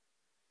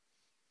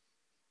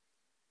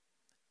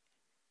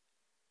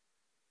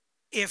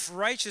 If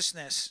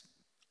righteousness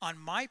on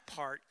my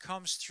part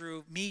comes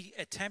through me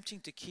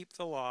attempting to keep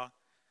the law,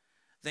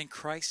 then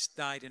Christ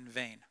died in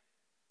vain.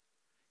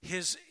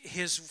 His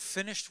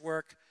finished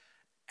work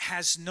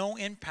has no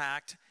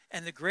impact,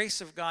 and the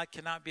grace of God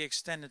cannot be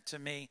extended to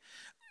me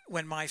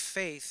when my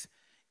faith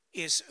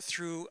is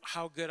through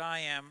how good I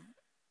am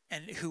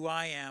and who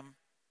I am,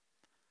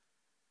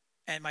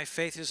 and my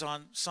faith is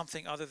on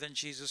something other than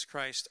Jesus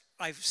Christ.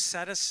 I've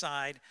set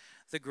aside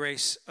the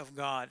grace of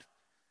God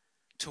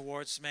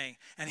towards me.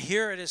 And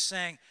here it is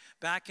saying,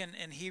 back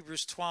in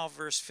Hebrews 12,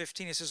 verse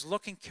 15, it says,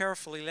 looking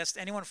carefully, lest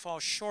anyone fall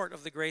short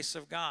of the grace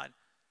of God.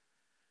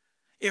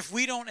 If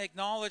we don't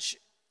acknowledge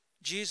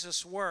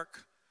Jesus'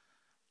 work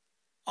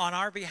on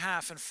our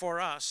behalf and for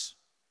us,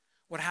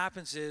 what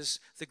happens is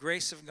the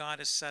grace of God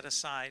is set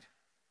aside,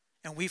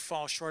 and we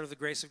fall short of the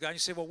grace of God. You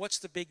say, well, what's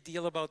the big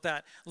deal about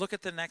that? Look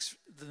at the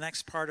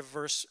next part of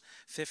verse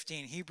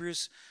 15,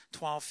 Hebrews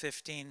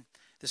 12:15,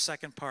 the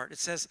second part. It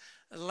says,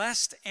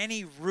 lest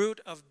any root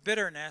of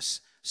bitterness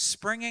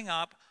springing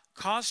up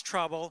cause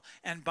trouble,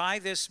 and by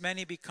this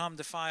many become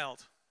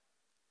defiled.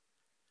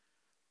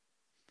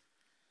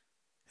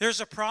 There's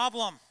a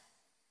problem.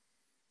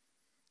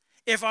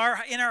 If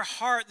in our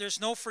heart there's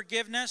no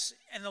forgiveness,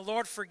 and the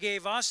Lord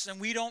forgave us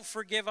and we don't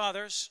forgive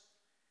others,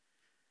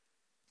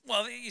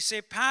 well, you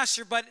say,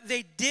 Pastor, but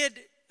they did,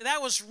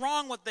 that was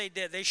wrong what they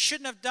did. They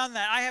shouldn't have done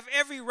that. I have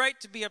every right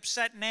to be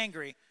upset and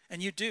angry,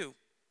 and you do.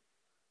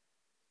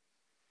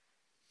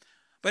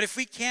 But if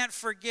we can't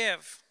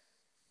forgive,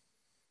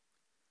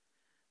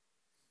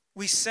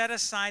 we set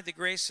aside the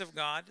grace of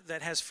God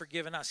that has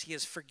forgiven us. He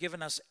has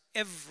forgiven us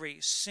every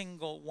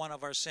single one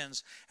of our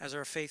sins as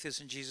our faith is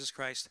in Jesus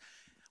Christ.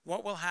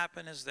 What will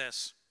happen is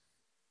this.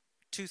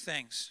 Two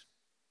things.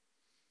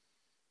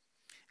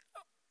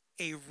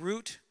 A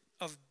root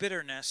of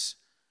bitterness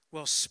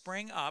will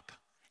spring up,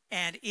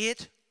 and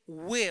it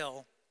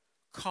will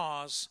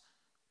cause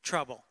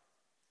trouble.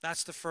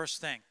 That's the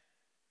first thing.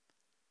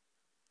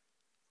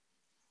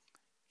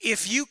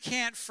 If you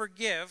can't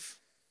forgive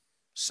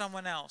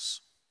someone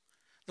else,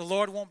 the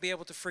Lord won't be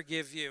able to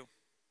forgive you.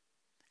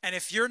 And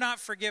if you're not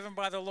forgiven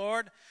by the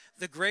Lord,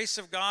 the grace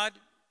of God,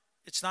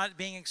 it's not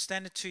being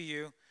extended to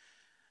you.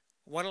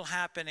 What will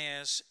happen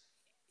is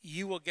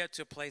you will get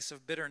to a place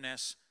of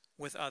bitterness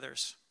with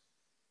others.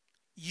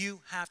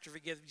 You have to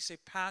forgive. You say,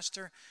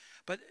 Pastor,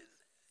 but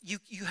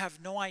you have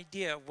no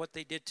idea what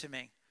they did to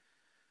me.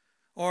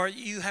 Or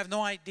you have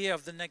no idea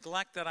of the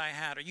neglect that I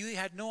had. Or you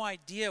had no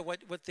idea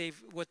what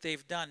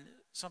they've done.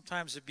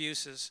 Sometimes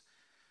abuses,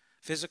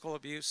 physical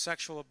abuse,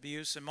 sexual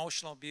abuse,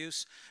 emotional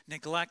abuse,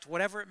 neglect,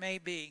 whatever it may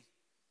be.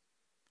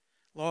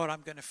 Lord,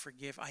 I'm going to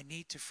forgive. I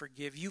need to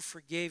forgive. You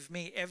forgave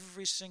me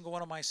every single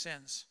one of my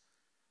sins.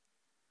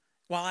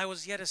 While I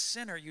was yet a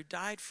sinner, you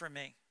died for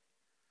me.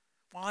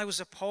 While I was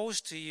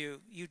opposed to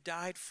you, you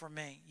died for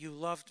me. You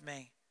loved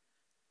me.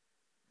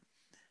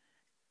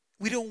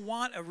 We don't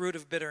want a root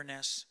of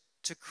bitterness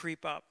to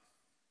creep up,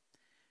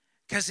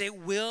 because it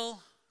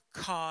will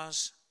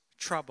cause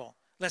trouble.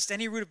 Lest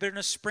any root of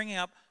bitterness springing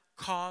up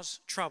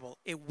cause trouble.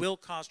 It will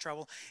cause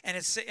trouble. And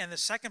the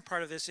second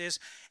part of this is,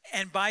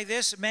 and by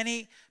this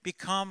many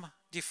become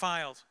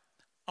defiled.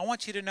 I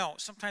want you to know,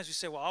 sometimes we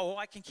say, well,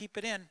 I can keep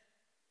it in.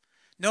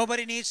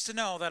 Nobody needs to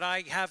know that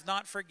I have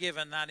not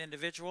forgiven that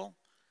individual.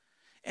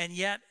 And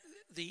yet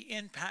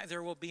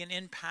there will be an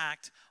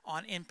impact,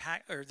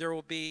 or there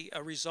will be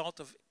a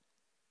result of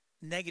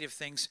negative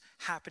things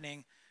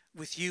happening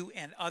with you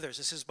and others.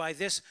 It says, by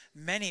this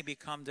many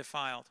become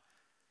defiled.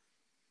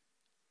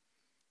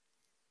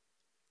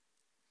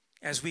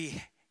 As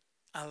we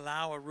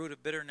allow a root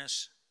of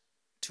bitterness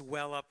to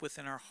well up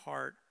within our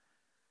heart.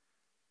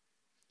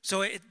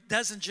 So it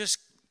doesn't just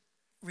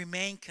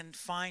remain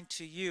confined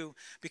to you,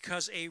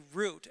 because a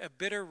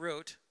bitter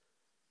root,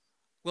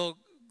 will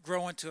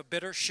grow into a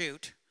bitter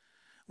shoot,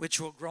 which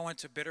will grow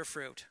into bitter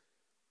fruit.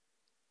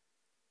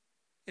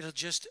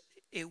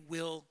 It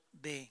will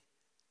be.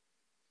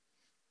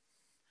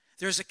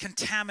 There's a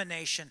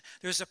contamination,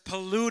 there's a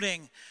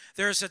polluting,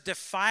 there's a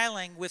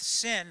defiling with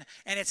sin,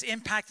 and it's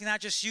impacting not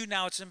just you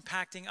now, it's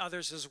impacting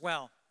others as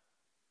well.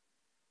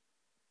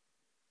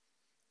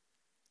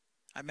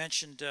 I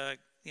mentioned the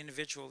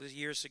individual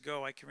years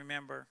ago. I can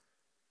remember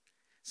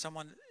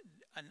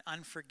an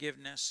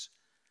unforgiveness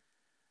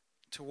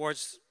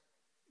towards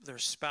their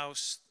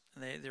spouse.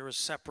 There was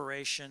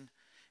separation,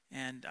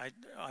 and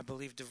I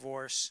believe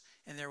divorce,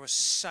 and there was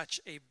such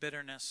a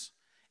bitterness.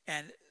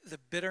 And the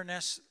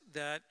bitterness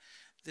that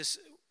this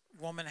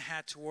woman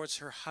had towards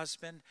her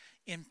husband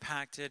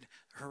impacted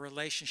her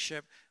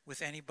relationship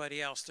with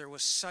anybody else. There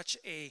was such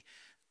a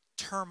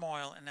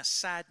turmoil and a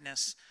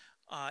sadness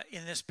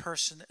in this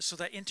person, so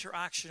that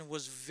interaction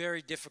was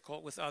very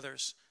difficult with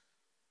others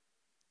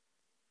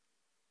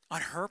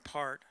on her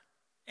part,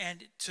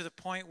 and to the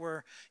point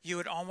where you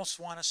would almost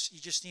wanted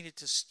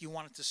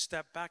to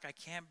step back. I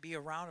can't be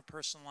around a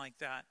person like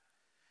that.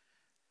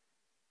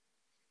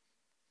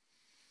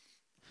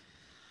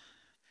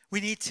 We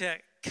need to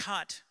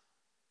cut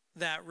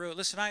that root.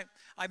 Listen,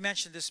 I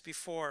mentioned this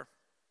before.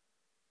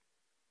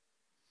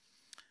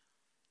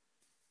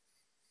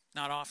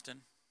 Not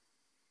often.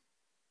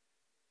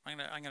 I'm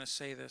going to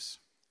say this.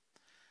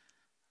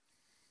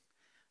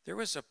 There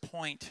was a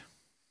point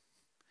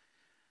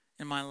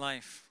in my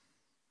life.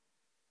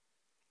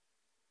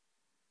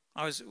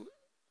 I was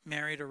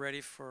married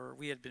already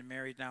we had been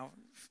married now,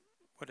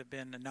 would have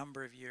been a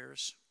number of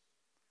years.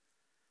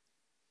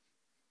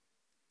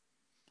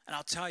 And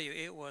I'll tell you,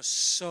 it was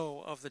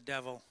so of the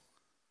devil.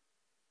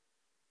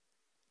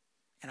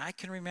 And I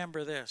can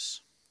remember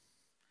this.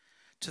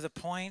 to the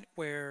point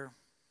where,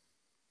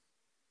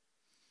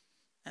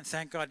 and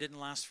thank God it didn't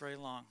last very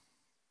long,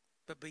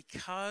 but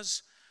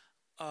because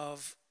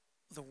of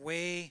the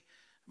way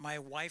my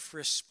wife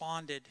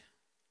responded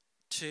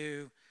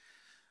to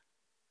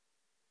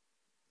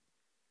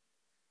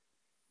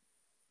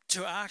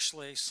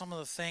actually some of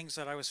the things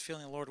that I was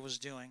feeling the Lord was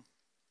doing.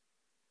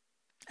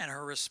 And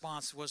her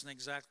response wasn't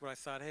exactly what I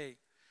thought. Hey,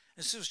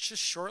 this was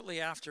just shortly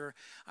after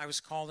I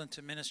was called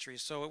into ministry.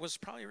 So it was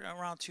probably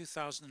around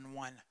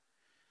 2001.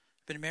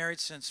 Been married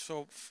since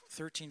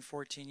 13,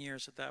 14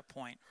 years at that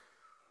point.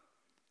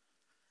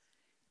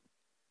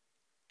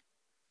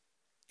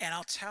 And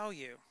I'll tell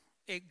you,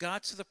 it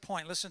got to the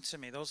point, listen to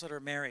me, those that are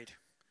married.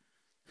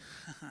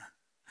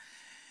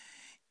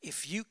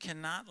 If you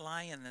cannot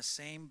lie in the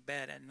same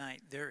bed at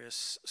night, there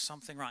is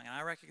something wrong. And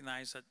I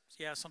recognize that,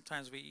 yeah,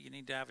 sometimes you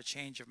need to have a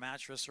change of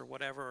mattress or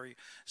whatever, or you're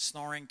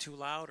snoring too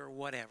loud or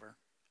whatever.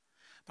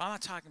 But I'm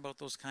not talking about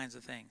those kinds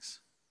of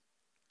things.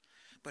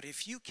 But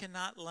if you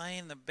cannot lie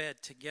in the bed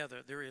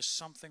together, there is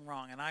something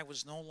wrong. And I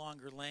was no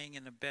longer laying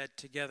in the bed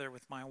together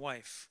with my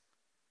wife.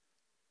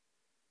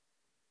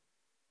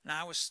 And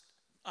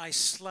I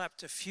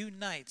slept a few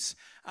nights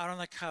out on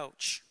the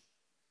couch.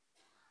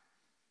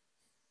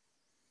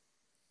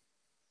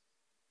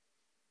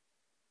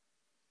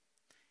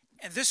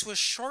 And this was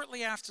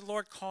shortly after the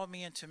Lord called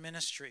me into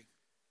ministry.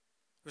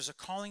 There was a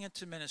calling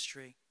into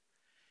ministry.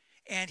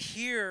 And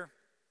here,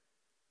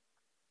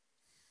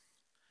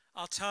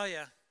 I'll tell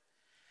you,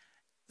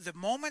 the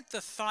moment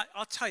the thought,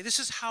 I'll tell you, this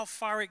is how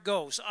far it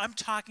goes. I'm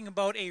talking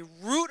about a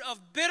root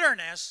of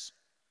bitterness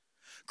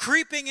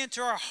creeping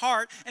into our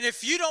heart. And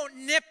if you don't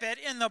nip it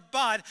in the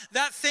bud,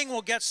 that thing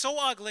will get so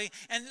ugly.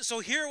 And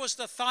so here was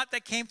the thought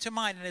that came to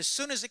mind. And as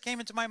soon as it came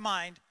into my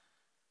mind,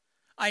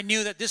 I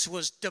knew that this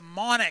was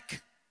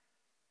demonic.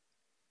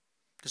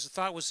 Because the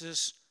thought was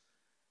this,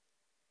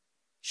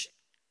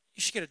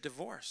 you should get a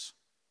divorce.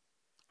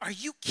 Are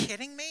you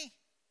kidding me?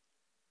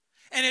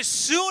 And as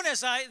soon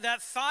as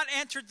that thought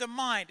entered the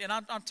mind, and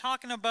I'm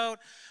talking about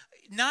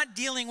not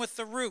dealing with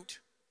the root,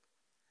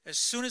 as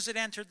soon as it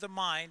entered the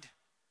mind,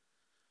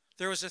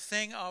 there was a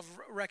thing of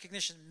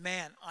recognition,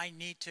 man, I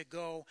need to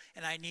go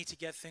and I need to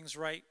get things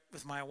right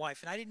with my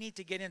wife. And I didn't need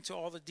to get into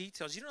all the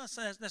details. You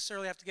don't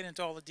necessarily have to get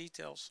into all the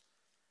details.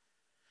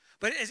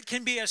 But it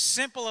can be as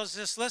simple as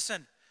this,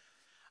 listen,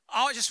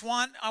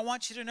 I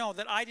want you to know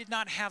that I did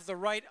not have the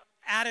right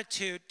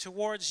attitude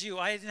towards you.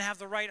 I didn't have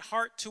the right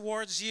heart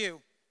towards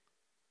you.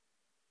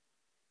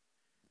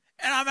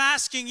 And I'm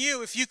asking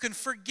you if you can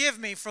forgive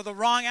me for the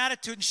wrong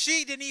attitude. And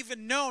she didn't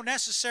even know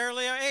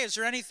necessarily, hey, is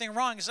there anything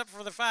wrong? Except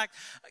for the fact,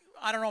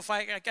 I don't know if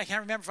I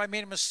can't remember if I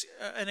made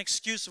an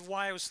excuse of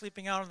why I was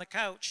sleeping out on the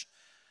couch.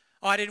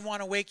 Oh, I didn't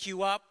want to wake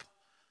you up.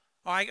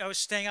 Or I was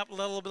staying up a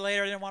little bit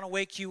later. I didn't want to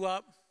wake you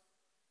up.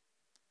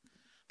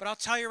 But I'll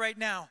tell you right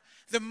now,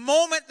 the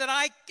moment that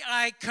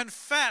I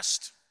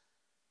confessed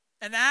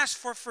and asked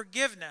for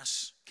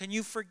forgiveness, can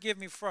you forgive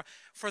me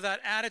for that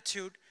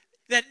attitude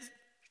that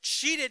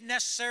she didn't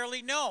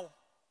necessarily know?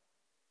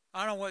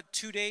 I don't know,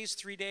 2 days,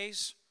 3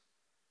 days?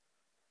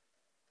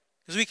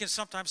 Because we can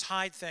sometimes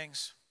hide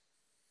things.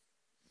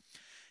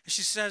 And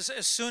she says,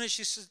 as soon as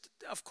she says,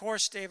 of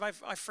course, Dave, I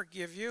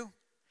forgive you.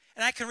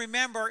 And I can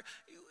remember,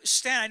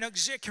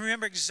 I can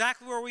remember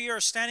exactly where we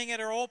are, standing at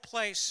our old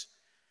place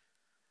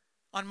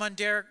on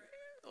Mundare,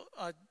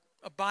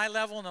 a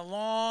bi-level in a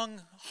long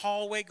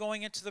hallway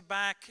going into the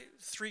back,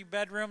 3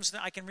 bedrooms.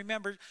 I can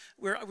remember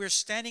we're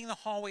standing in the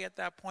hallway at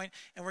that point,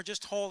 and we're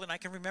just holding. I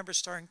can remember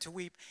starting to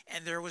weep,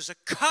 and there was a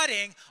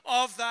cutting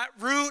of that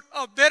root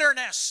of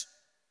bitterness.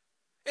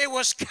 It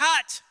was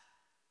cut.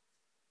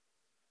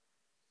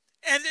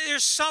 And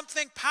there's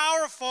something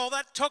powerful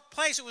that took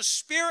place.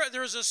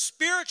 There was a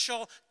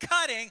spiritual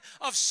cutting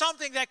of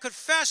something that could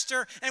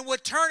fester and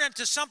would turn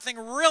into something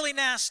really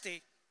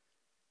nasty.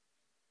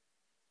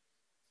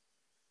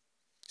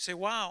 You say,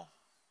 wow,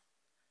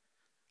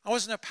 I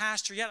wasn't a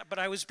pastor yet, but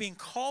I was being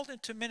called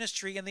into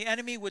ministry, and the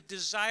enemy would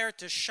desire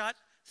to shut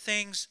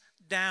things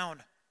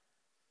down.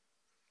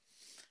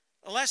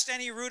 Lest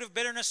any root of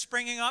bitterness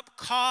springing up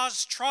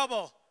cause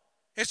trouble.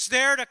 It's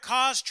there to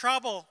cause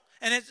trouble.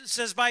 And it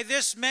says, by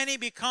this many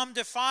become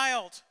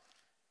defiled.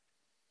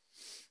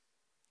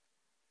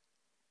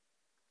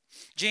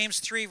 James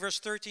 3 verse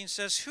 13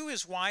 says, who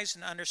is wise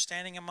and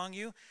understanding among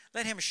you?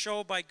 Let him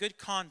show by good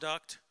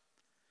conduct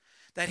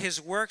that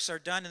his works are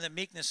done in the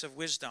meekness of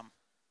wisdom.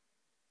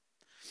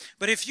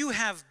 But if you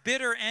have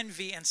bitter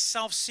envy and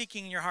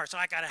self-seeking in your heart, so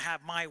I got to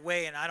have my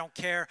way and I don't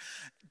care,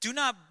 do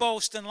not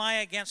boast and lie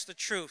against the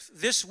truth.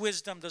 This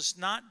wisdom does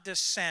not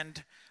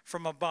descend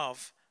from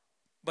above,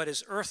 but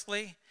is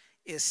earthly,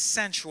 is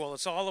sensual.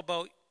 It's all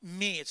about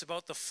me. It's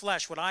about the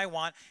flesh, what I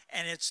want,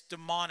 and it's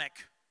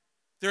demonic.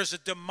 There's a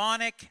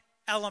demonic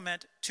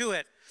element to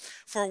it.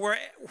 For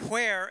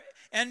where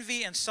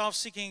envy and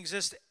self-seeking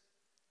exist,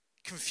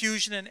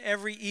 confusion and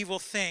every evil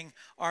thing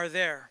are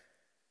there.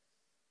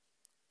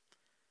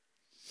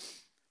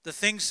 The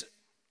things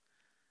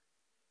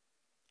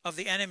of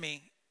the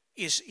enemy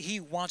is he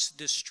wants to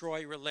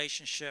destroy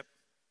relationship.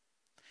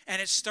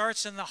 And it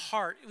starts in the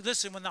heart.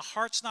 Listen, when the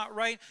heart's not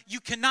right, you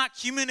cannot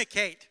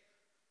communicate.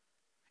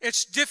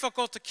 It's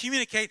difficult to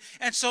communicate.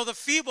 And so the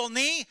feeble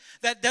knee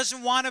that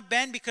doesn't want to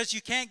bend because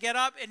you can't get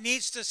up, it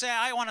needs to say,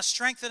 I want to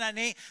strengthen that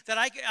knee,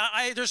 that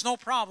there's no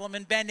problem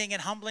in bending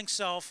and humbling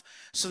self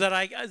so that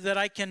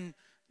I can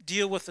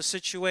deal with the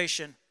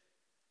situation.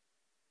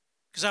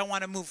 Because I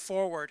want to move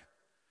forward.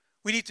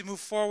 We need to move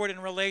forward in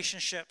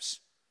relationships,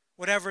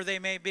 whatever they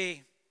may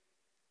be.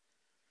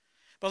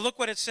 But look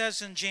what it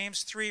says in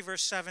James 3,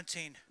 verse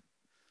 17.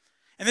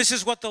 And this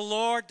is what the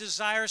Lord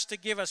desires to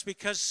give us,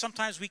 because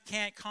sometimes we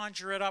can't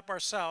conjure it up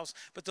ourselves,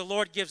 but the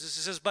Lord gives us.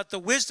 It says, but the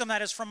wisdom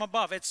that is from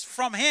above, it's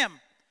from Him,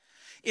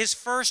 is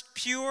first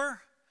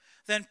pure,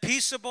 then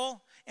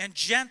peaceable and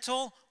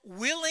gentle,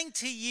 willing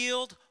to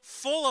yield,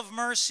 full of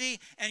mercy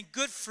and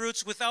good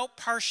fruits, without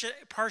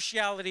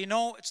partiality.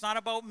 No, it's not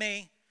about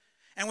me.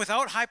 And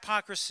without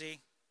hypocrisy.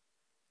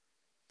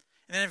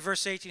 And then in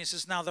verse 18 it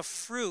says, now the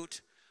fruit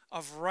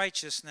of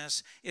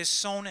righteousness is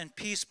sown in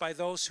peace by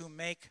those who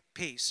make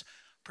peace.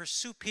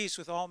 Pursue peace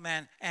with all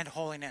men and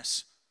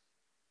holiness.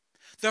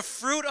 The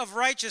fruit of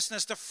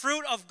righteousness, the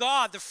fruit of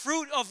God, the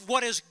fruit of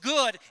what is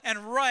good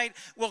and right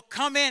will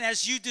come in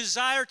as you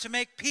desire to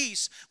make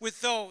peace with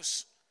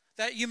those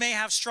that you may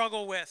have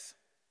struggle with.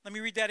 Let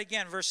me read that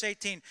again, verse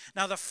 18.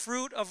 Now the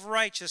fruit of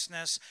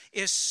righteousness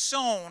is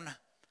sown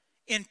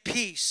in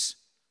peace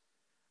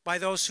by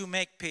those who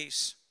make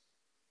peace.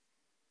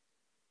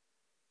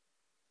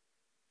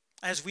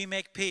 As we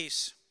make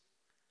peace,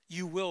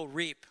 you will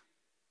reap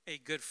a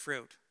good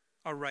fruit,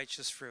 a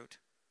righteous fruit.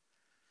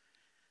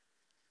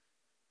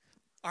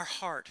 Our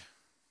heart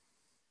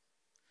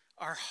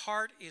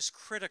is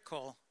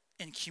critical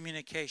in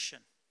communication,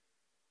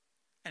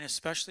 and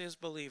especially as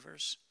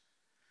believers,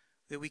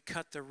 that we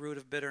cut the root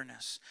of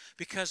bitterness.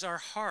 Because our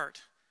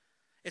heart,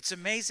 it's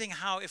amazing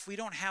how if we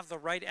don't have the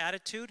right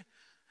attitude,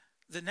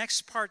 the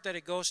next part that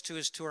it goes to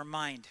is to our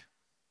mind.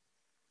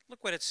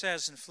 Look what it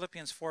says in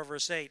Philippians 4,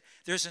 verse 8.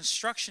 There's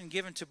instruction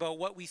given to about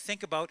what we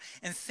think about.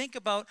 And think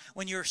about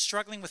when you're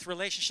struggling with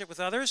relationship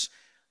with others,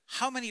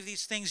 how many of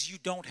these things you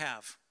don't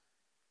have.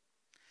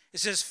 It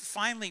says,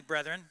 finally,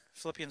 brethren,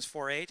 Philippians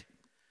 4, 8,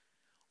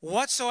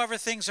 whatsoever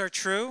things are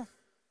true,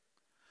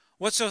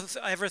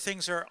 whatsoever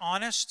things are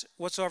honest,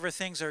 whatsoever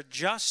things are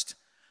just,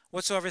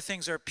 whatsoever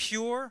things are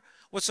pure,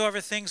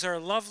 whatsoever things are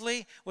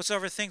lovely,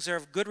 whatsoever things are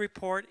of good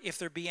report, if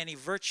there be any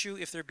virtue,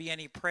 if there be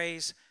any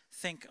praise,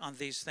 think on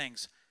these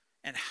things.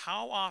 And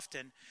how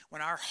often,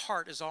 when our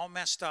heart is all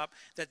messed up,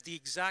 that the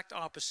exact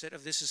opposite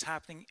of this is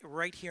happening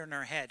right here in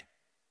our head.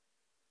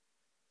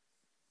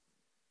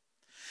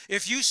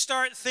 If you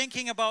start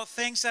thinking about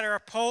things that are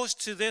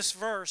opposed to this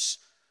verse,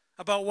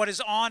 about what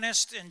is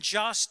honest and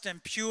just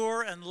and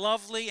pure and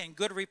lovely and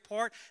good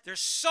report, there's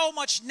so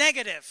much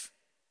negative.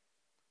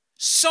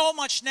 So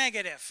much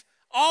negative.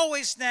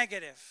 Always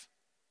negative.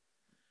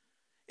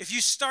 If you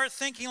start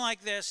thinking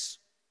like this,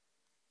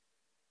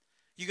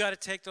 you got to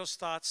take those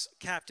thoughts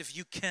captive.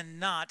 You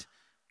cannot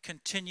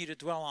continue to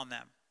dwell on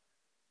them.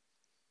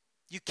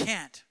 You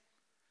can't.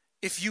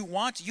 If you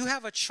want, you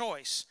have a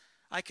choice.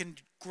 I can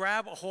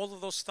grab a hold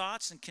of those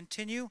thoughts and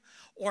continue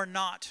or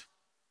not.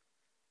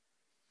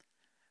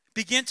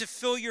 Begin to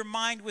fill your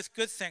mind with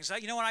good things.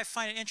 You know what I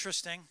find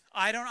interesting?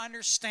 I don't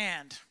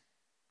understand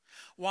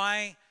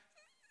why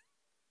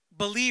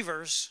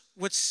believers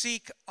would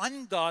seek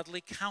ungodly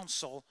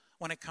counsel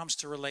when it comes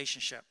to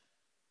relationship.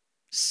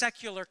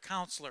 Secular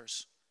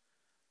counselors.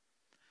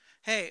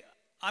 Hey,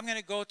 I'm going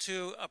to go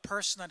to a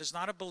person that is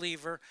not a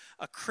believer,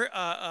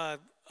 a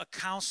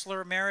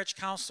counselor, marriage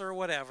counselor, or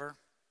whatever,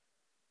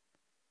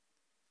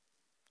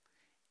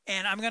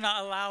 and I'm going to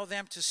allow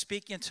them to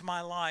speak into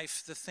my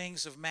life the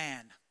things of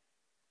man.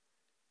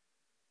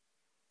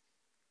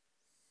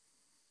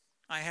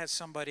 I had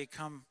somebody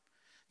come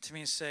to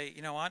me and say,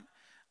 you know what,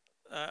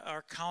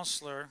 our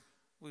counselor,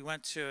 we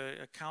went to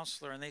a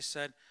counselor and they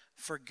said,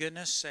 for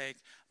goodness sake,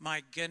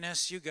 my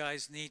goodness, you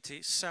guys need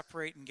to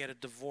separate and get a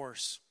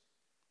divorce.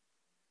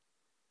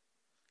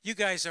 You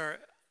guys are,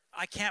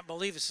 I can't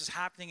believe this is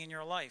happening in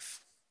your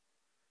life.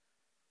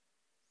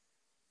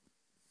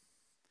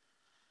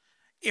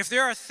 If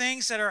there are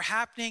things that are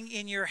happening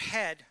in your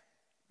head,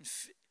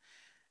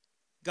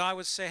 God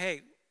would say,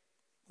 hey,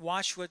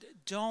 watch what,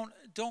 don't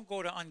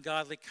go to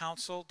ungodly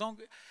counsel.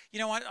 You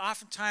know what?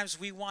 Oftentimes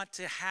we want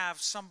to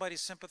have somebody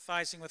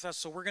sympathizing with us,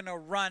 so we're going to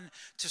run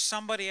to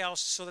somebody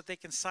else so that they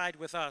can side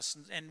with us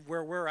and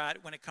where we're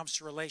at when it comes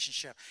to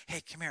relationship.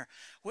 Hey, come here.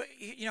 What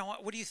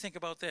do you think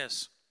about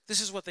this? This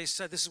is what they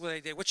said. This is what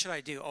they did. What should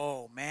I do?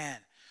 Oh, man,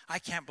 I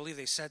can't believe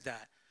they said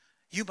that.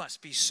 You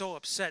must be so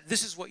upset.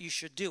 This is what you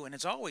should do. And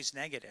it's always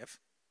negative.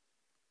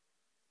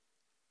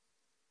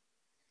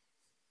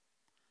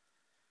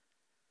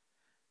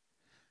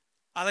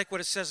 I like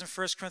what it says in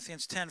 1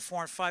 Corinthians 10,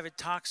 4 and 5. It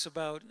talks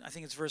about, I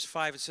think it's verse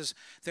 5, it says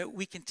that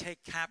we can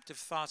take captive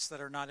thoughts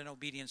that are not in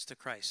obedience to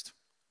Christ.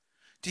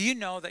 Do you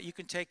know that you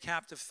can take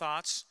captive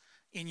thoughts?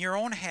 in your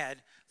own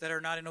head that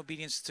are not in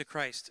obedience to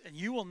Christ. And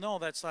you will know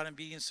that's not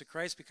obedience to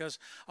Christ because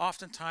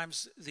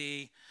oftentimes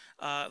the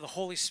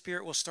Holy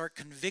Spirit will start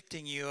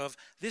convicting you of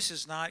this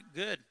is not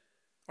good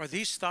or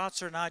these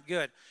thoughts are not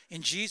good.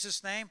 In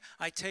Jesus' name,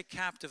 I take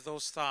captive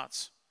those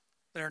thoughts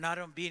that are not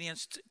in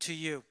obedience to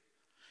you.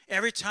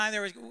 Every time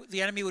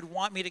the enemy would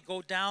want me to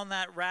go down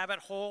that rabbit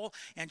hole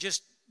and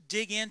just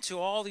dig into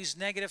all these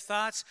negative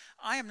thoughts,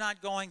 I am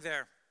not going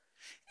there.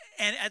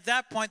 And at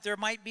that point, there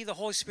might be the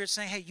Holy Spirit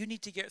saying, hey, you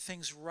need to get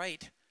things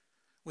right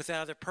with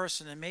that other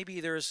person. And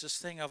maybe there is this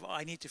thing of,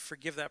 I need to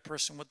forgive that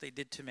person what they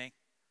did to me.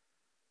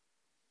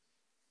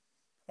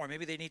 Or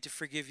maybe they need to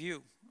forgive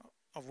you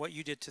of what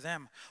you did to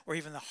them. Or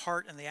even the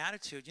heart and the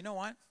attitude. You know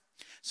what?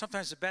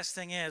 Sometimes the best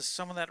thing is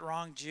someone that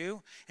wronged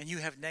you and you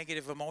have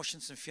negative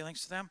emotions and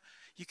feelings to them,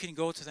 you can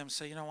go to them and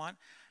say, you know what?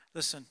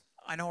 Listen,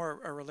 I know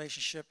our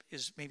relationship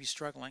is maybe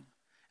struggling.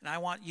 And I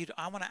want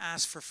to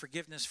ask for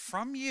forgiveness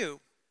from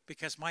you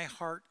because my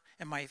heart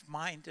and my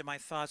mind and my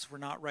thoughts were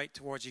not right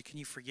towards you. Can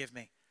you forgive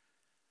me?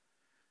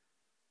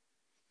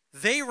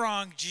 They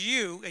wronged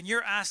you, and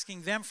you're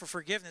asking them for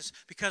forgiveness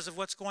because of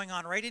what's going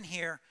on right in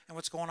here and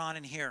what's going on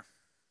in here.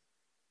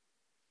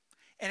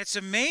 And it's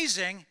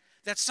amazing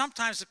that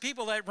sometimes the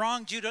people that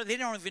wronged you, they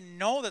don't even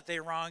know that they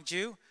wronged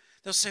you.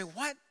 They'll say,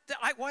 what?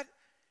 What?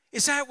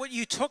 Is that what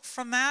you took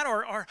from that?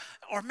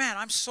 Or man,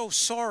 I'm so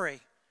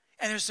sorry.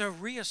 And there's a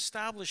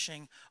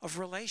reestablishing of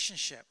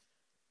relationship.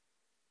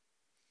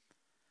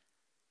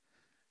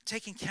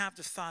 Taking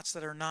captive thoughts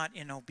that are not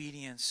in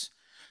obedience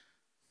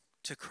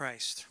to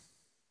Christ.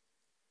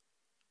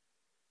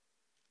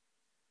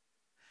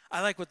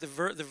 I like what the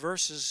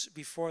verses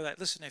before that.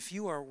 Listen, if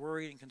you are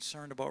worried and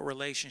concerned about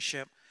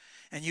relationship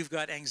and you've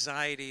got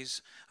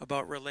anxieties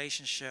about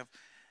relationship,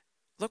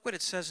 look what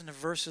it says in the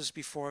verses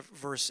before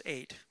verse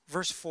 8.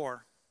 Verse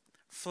 4.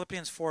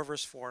 Philippians 4,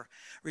 verse 4.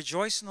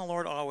 Rejoice in the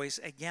Lord always.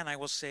 Again, I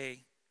will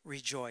say,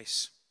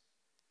 rejoice.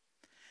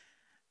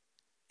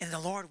 In the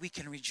Lord we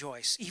can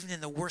rejoice, even in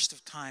the worst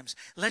of times.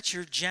 Let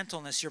your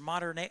gentleness, your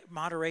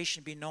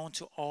moderation be known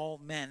to all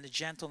men. The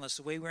gentleness,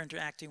 the way we're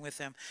interacting with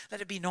them,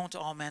 let it be known to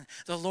all men.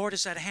 The Lord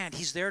is at hand.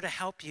 He's there to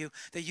help you,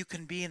 that you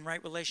can be in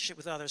right relationship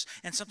with others.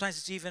 And sometimes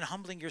it's even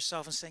humbling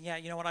yourself and saying, yeah,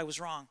 you know what, I was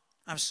wrong.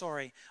 I'm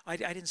sorry. I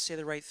didn't say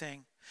the right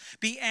thing.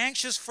 Be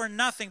anxious for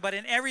nothing, but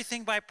in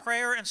everything by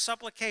prayer and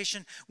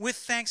supplication with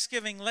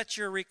thanksgiving, let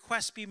your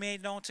requests be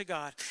made known to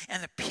God.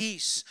 And the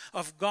peace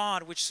of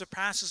God, which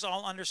surpasses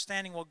all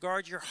understanding, will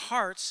guard your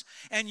hearts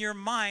and your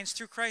minds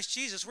through Christ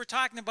Jesus. We're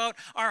talking about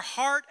our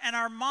heart and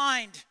our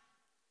mind.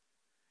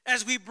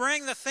 As we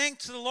bring the thing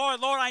to the Lord,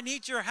 Lord, I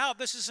need your help.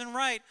 This isn't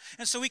right.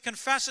 And so we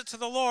confess it to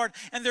the Lord.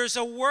 And there's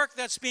a work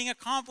that's being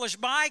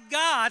accomplished by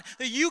God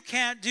that you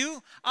can't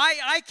do.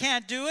 I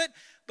can't do it.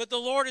 But the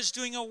Lord is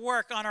doing a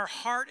work on our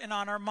heart and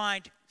on our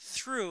mind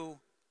through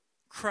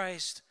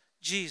Christ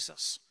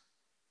Jesus.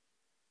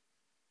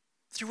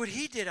 Through what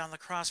he did on the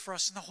cross for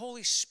us. And the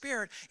Holy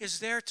Spirit is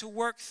there to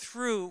work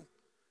through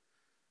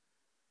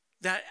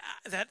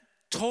that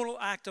total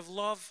act of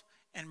love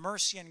and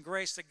mercy and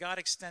grace that God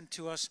extends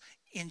to us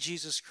in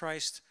Jesus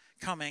Christ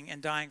coming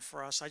and dying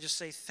for us. I just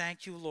say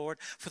thank you, Lord,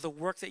 for the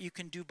work that you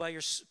can do by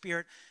your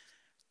Spirit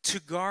to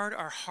guard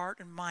our heart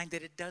and mind,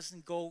 that it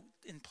doesn't go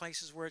in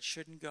places where it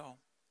shouldn't go.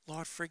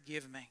 Lord,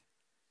 forgive me.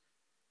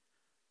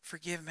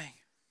 Forgive me.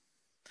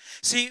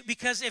 See,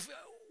 because if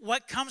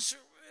what comes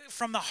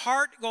from the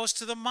heart goes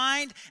to the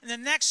mind, and the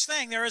next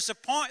thing, there's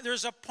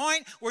a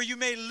point where you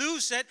may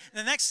lose it, and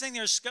the next thing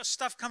there's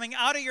stuff coming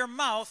out of your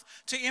mouth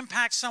to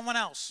impact someone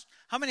else.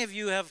 How many of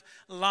you have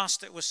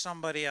lost it with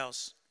somebody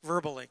else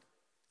verbally?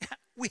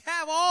 We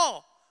have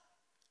all.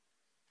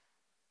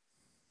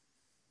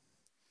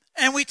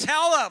 And we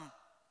tell them.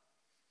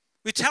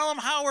 We tell them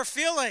how we're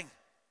feeling.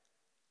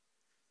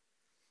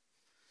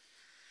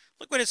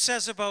 Look what it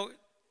says about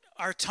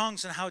our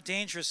tongues and how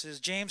dangerous it is.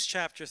 James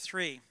chapter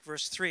 3,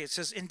 verse 3. It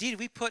says, indeed,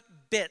 we put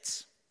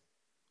bits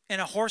in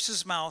a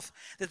horse's mouth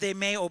that they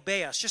may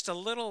obey us. Just a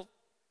little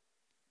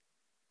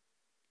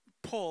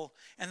pull,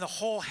 and the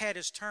whole head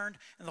is turned,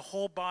 and the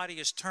whole body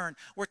is turned.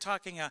 We're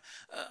talking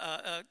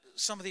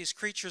some of these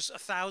creatures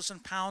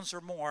 1,000 pounds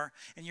or more,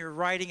 and you're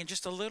riding, and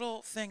just a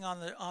little thing on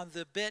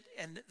the bit,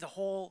 and the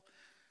whole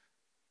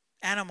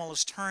animal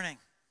is turning.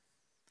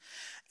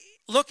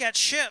 Look at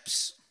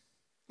ships.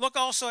 Look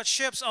also at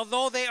ships.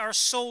 Although they are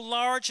so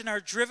large and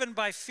are driven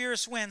by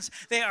fierce winds,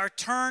 they are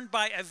turned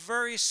by a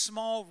very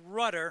small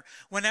rudder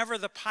whenever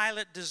the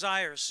pilot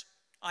desires.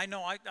 I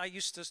know, I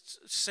used to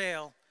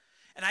sail.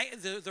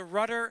 And the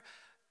rudder,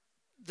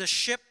 the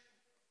ship,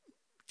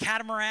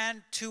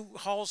 catamaran, 2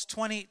 hulls,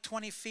 20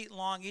 feet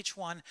long each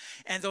one,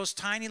 and those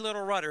tiny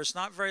little rudders,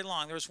 not very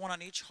long, there was one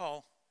on each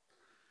hull,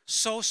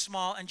 so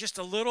small, and just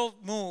a little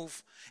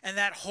move, and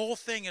that whole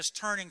thing is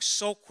turning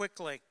so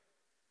quickly.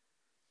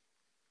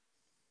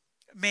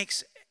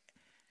 Makes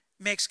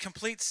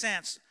complete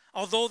sense.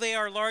 Although they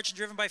are large and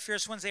driven by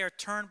fierce winds, they are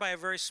turned by a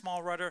very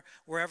small rudder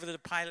wherever the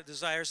pilot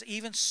desires.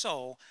 Even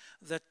so,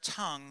 the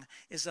tongue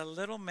is a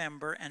little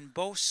member and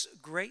boasts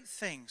great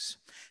things.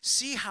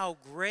 See how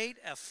great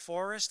a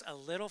forest a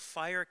little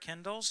fire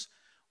kindles?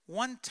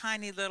 One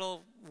tiny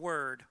little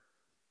word,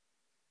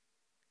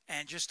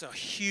 and just a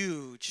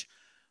huge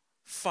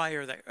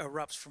fire that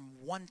erupts from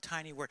one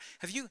tiny word.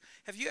 Have you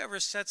ever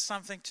said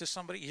something to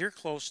somebody you're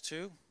close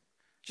to,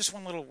 just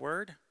one little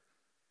word,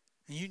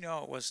 and you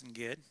know it wasn't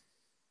good?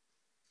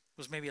 It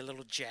was maybe a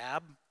little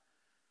jab,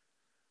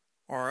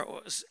 or it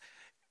was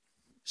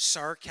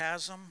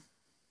sarcasm.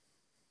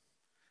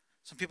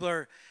 Some people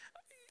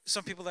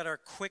that are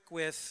quick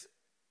with,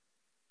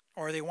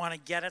 or they want to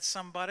get at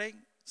somebody,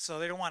 so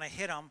they don't want to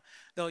hit them.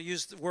 They'll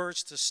use the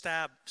words to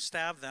stab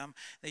them.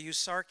 They use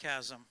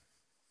sarcasm.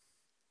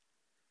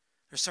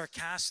 They're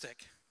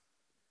sarcastic.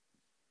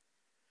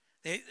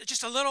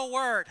 Just a little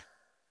word.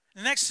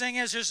 The next thing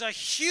is there's a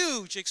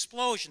huge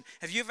explosion.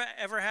 Have you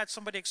ever had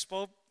somebody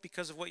explode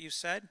because of what you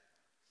said?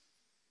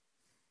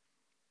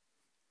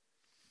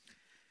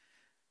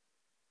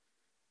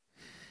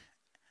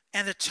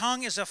 And the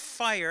tongue is a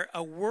fire,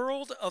 a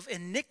world of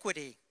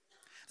iniquity.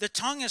 The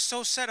tongue is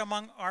so set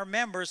among our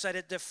members that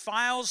it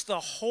defiles the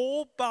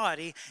whole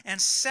body and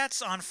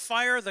sets on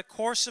fire the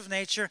course of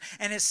nature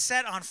and is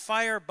set on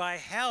fire by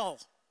hell.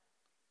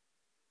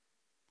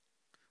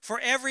 For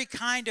every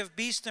kind of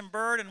beast and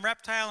bird and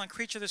reptile and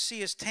creature of the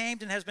sea is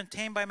tamed and has been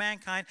tamed by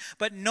mankind,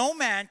 but no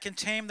man can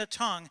tame the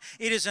tongue.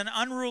 It is an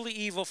unruly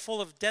evil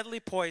full of deadly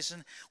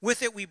poison.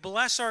 With it we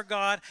bless our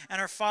God and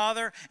our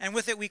Father, and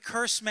with it we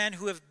curse men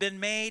who have been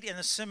made in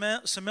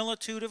the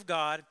similitude of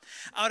God.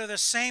 Out of the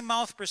same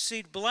mouth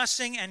proceed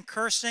blessing and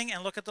cursing.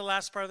 And look at the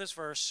last part of this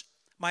verse.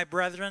 My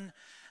brethren,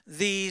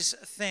 these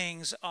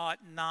things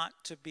ought not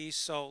to be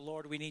so.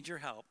 Lord, we need your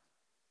help.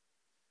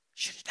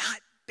 Should it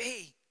not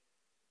be?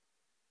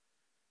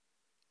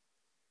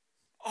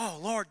 Oh,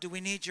 Lord, do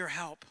we need your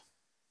help?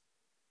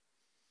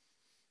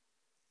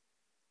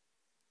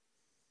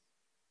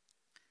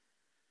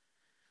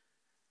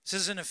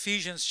 This is in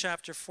Ephesians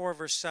chapter 4,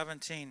 verse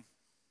 17.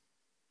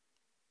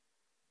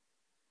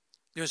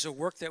 There's a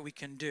work that we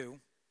can do,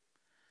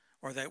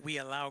 or that we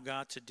allow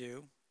God to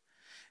do.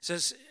 It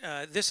says,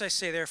 this I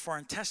say therefore,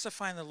 and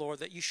testify in the Lord,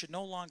 that you should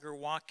no longer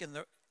walk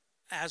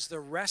as the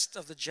rest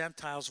of the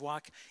Gentiles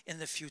walk, in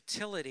the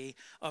futility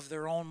of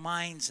their own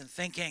minds and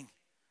thinking.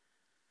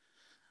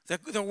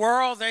 The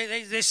world,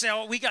 they say,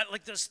 oh, we got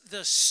like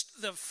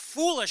the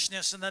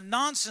foolishness and the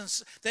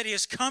nonsense that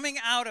is coming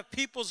out of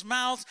people's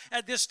mouths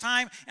at this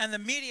time, and the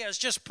media is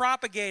just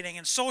propagating,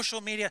 and social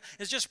media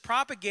is just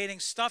propagating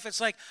stuff.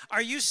 It's like,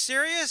 are you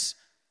serious?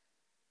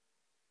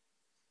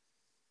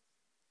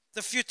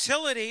 The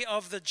futility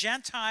of the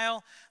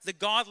Gentile, the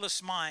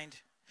godless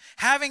mind,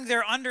 having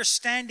their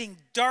understanding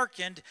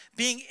darkened,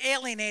 being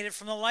alienated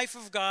from the life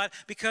of God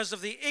because of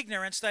the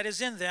ignorance that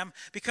is in them,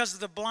 because of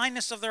the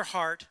blindness of their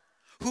heart,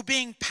 who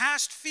being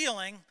past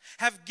feeling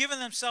have given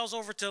themselves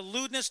over to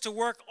lewdness, to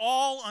work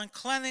all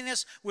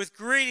uncleanliness with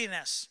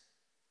greediness.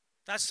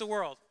 That's the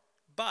world.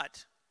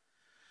 But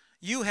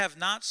you have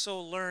not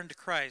so learned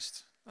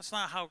Christ. That's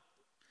not how,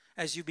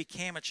 as you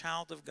became a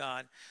child of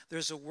God,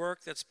 there's a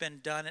work that's been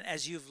done. And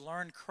as you've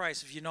learned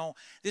Christ, if you know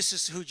this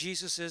is who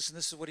Jesus is and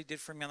this is what he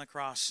did for me on the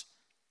cross.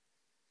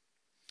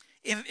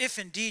 If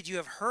indeed you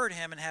have heard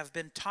him and have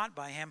been taught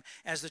by him,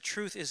 as the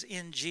truth is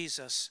in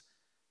Jesus.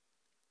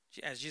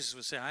 As Jesus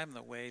would say, I am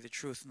the way, the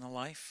truth, and the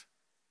life.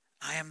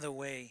 I am the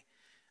way,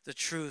 the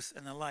truth,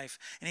 and the life.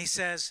 And he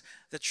says,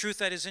 the truth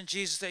that is in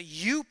Jesus that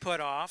you put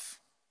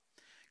off,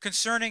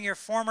 concerning your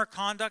former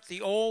conduct,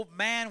 the old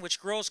man which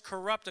grows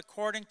corrupt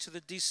according to the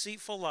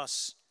deceitful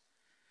lusts.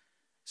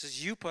 He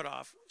says, you put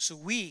off. So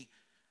we,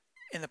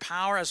 in the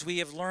power as we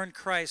have learned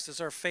Christ, as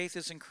our faith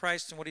is in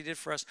Christ and what he did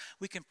for us,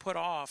 we can put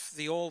off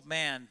the old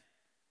man,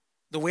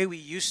 the way we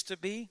used to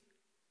be,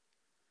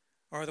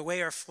 or the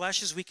way our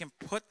flesh is. We can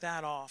put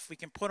that off. We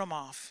can put them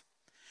off.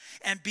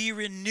 And be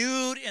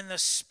renewed in the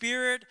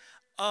spirit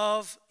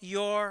of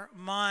your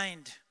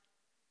mind.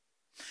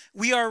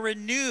 We are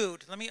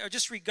renewed.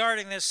 Just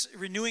regarding this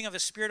renewing of the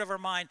spirit of our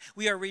mind,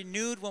 we are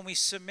renewed when we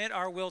submit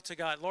our will to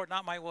God. Lord,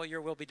 not my will, your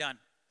will be done.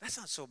 That's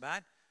not so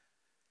bad.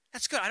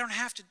 That's good. I don't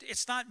have to,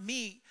 it's not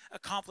me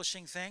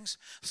accomplishing things.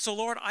 So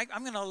Lord,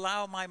 I'm going to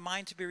allow my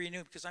mind to be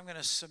renewed because I'm going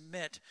to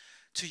submit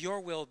to your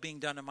will being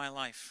done in my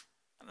life.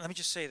 Let me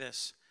just say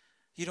this.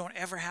 You don't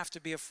ever have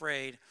to be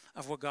afraid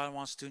of what God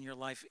wants to do in your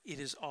life. It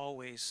is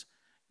always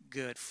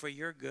good, for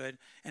your good,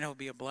 and it will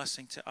be a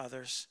blessing to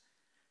others.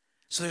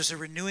 So there's a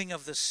renewing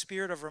of the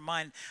spirit of our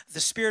mind. The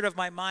spirit of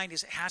my mind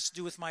has to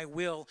do with my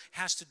will,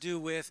 has to do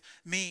with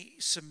me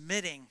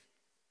submitting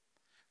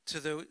to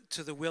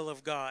the will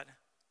of God.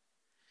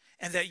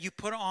 And that you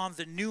put on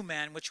the new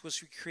man, which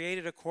was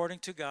created according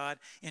to God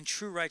in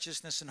true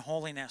righteousness and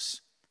holiness.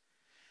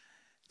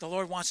 The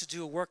Lord wants to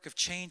do a work of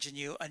change in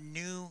you, a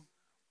new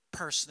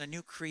person, a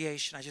new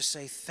creation. I just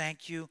say,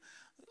 thank you,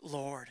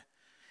 Lord.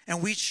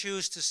 And we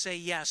choose to say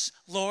yes.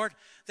 Lord,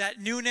 that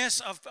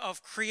newness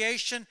of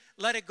creation,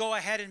 let it go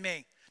ahead in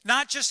me.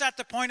 Not just at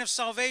the point of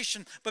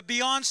salvation, but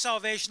beyond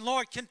salvation.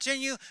 Lord,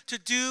 continue to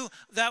do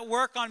that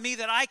work on me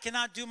that I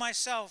cannot do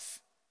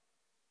myself.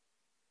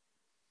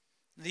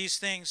 These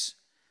things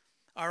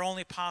are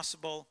only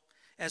possible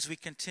as we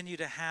continue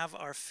to have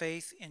our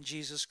faith in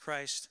Jesus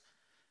Christ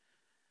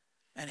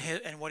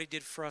and what he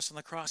did for us on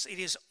the cross. It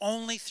is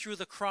only through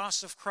the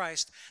cross of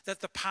Christ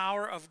that the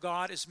power of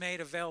God is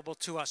made available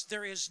to us.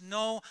 There is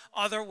no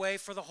other way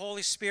for the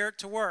Holy Spirit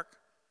to work.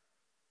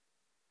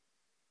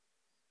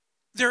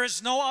 There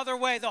is no other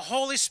way. The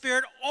Holy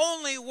Spirit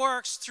only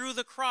works through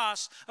the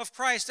cross of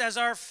Christ as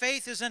our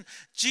faith is in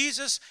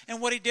Jesus and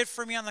what he did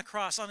for me on the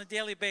cross on a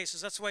daily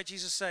basis. That's why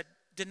Jesus said,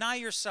 deny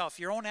yourself,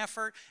 your own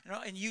effort,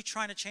 and you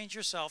trying to change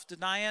yourself.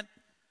 Deny it.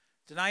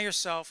 Deny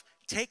yourself.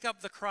 Take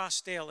up the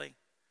cross daily.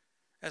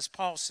 As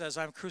Paul says,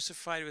 I'm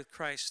crucified with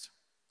Christ.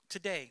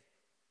 Today,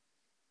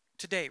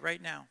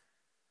 right now.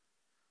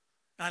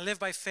 And I live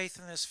by faith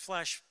in this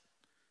flesh,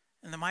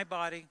 and in my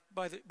body,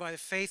 by the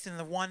faith in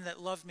the one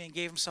that loved me and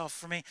gave himself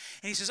for me.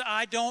 And he says,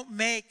 I don't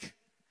make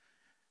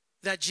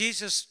that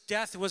Jesus'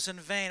 death was in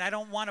vain. I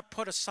don't want to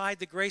put aside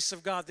the grace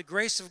of God. The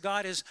grace of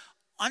God is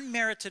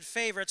unmerited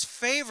favor. It's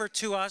favor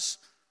to us.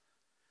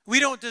 We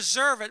don't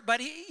deserve it,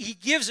 but he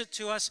gives it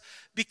to us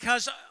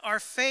because our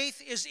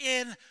faith is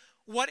in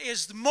what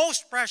is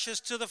most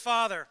precious to the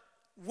Father.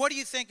 What do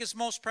you think is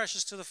most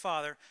precious to the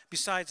Father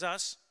besides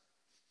us?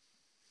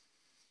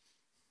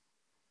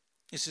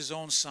 It's his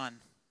own Son.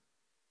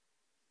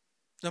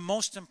 The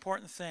most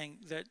important thing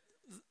that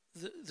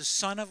the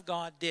Son of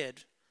God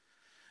did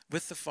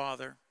with the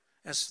Father,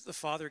 as the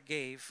Father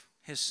gave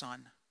his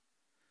Son,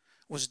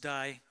 was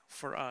die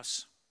for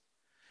us.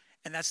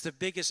 And that's the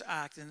biggest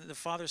act. And the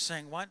Father's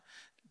saying, what?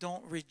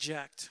 Don't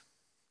reject.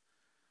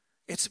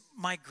 It's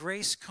my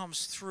grace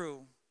comes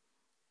through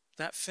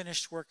that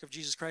finished work of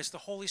Jesus Christ. The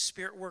Holy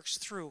Spirit works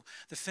through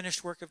the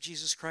finished work of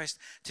Jesus Christ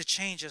to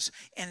change us.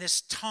 And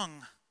this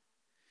tongue,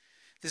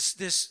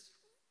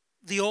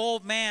 the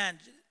old man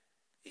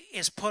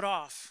is put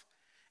off.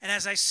 And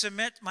as I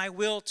submit my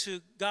will to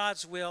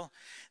God's will,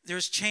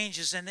 there's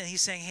changes. And then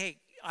he's saying, hey,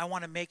 I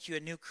want to make you a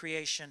new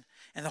creation.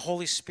 And the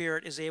Holy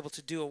Spirit is able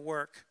to do a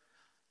work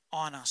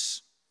on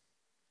us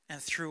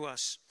and through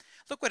us.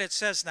 Look what it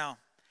says now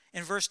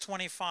in verse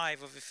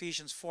 25 of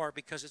Ephesians 4,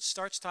 because it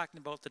starts talking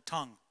about the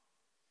tongue.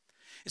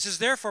 It says,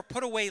 therefore,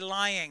 put away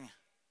lying.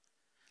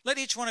 Let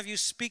each one of you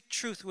speak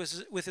truth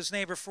with his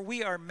neighbor, for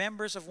we are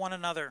members of one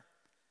another.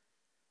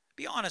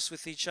 Be honest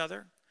with each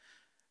other.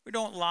 We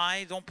don't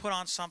lie. Don't put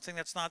on something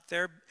that's not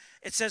there.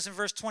 It says in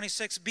verse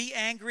 26, be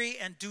angry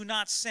and do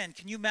not sin.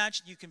 Can you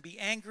imagine you can be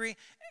angry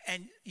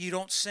and you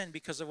don't sin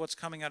because of what's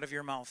coming out of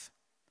your mouth?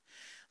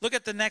 Look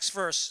at the next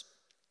verse.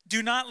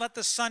 Do not let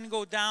the sun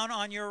go down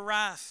on your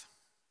wrath.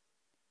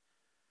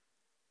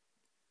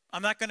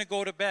 I'm not going to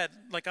go to bed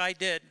like I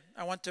did.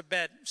 I went to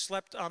bed,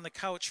 slept on the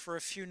couch for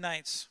a few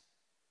nights.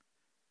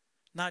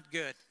 Not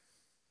good.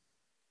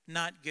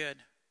 Not good.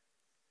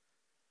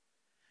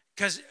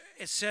 Because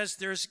it says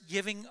there's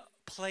giving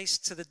place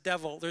to the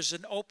devil. There's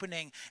an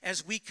opening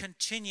as we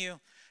continue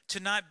to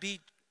not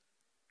be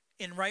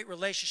in right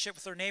relationship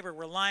with our neighbor.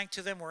 We're lying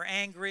to them. We're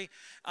angry.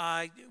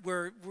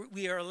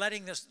 We are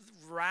letting this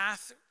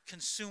wrath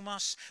consume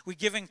us. We're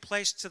giving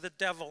place to the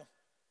devil.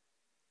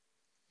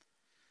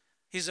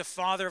 He's a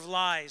father of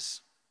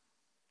lies.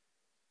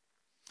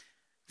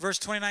 Verse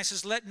 29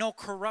 says, let no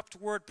corrupt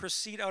word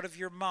proceed out of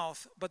your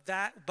mouth,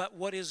 but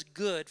what is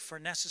good for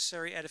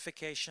necessary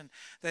edification,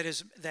 that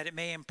it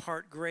may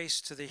impart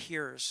grace to the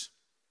hearers.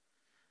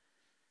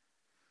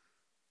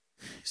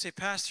 You say,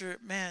 Pastor,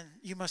 man,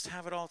 you must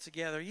have it all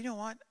together. You know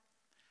what?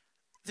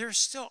 There's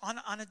still,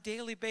 on a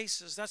daily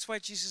basis, that's why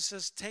Jesus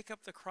says, take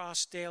up the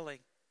cross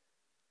daily.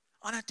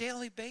 On a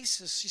daily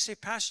basis. You say,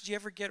 Pastor, do you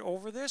ever get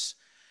over this?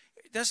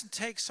 It doesn't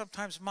take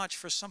sometimes much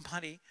for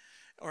somebody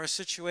or a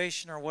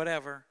situation or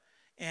whatever.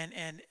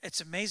 And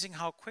it's amazing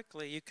how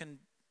quickly you can,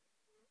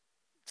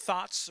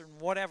 thoughts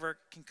and whatever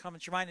can come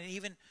into your mind and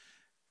even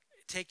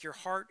take your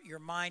heart, your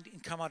mind,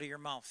 and come out of your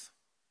mouth.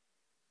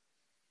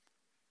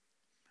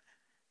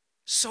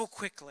 So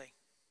quickly.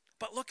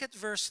 But look at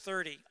verse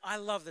 30. I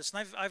love this.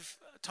 And I've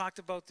talked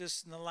about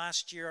this in the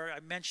last year.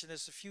 I mentioned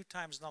this a few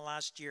times in the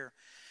last year.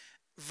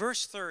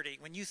 Verse 30,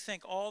 when you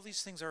think all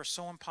these things are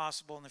so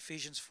impossible in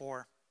Ephesians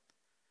 4,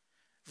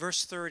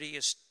 verse 30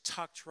 is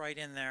tucked right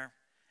in there.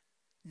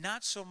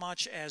 Not so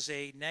much as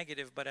a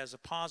negative, but as a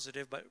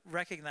positive, but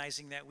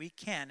recognizing that we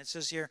can. It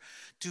says here,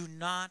 do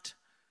not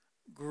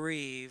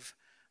grieve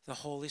the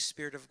Holy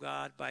Spirit of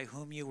God, by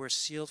whom you were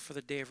sealed for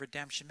the day of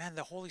redemption. Man,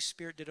 the Holy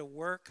Spirit did a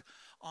work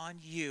on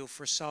you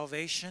for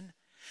salvation.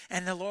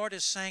 And the Lord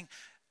is saying,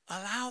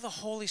 allow the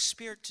Holy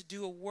Spirit to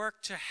do a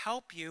work to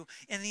help you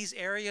in these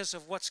areas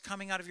of what's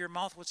coming out of your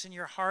mouth, what's in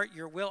your heart,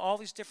 your will, all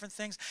these different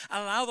things.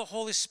 Allow the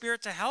Holy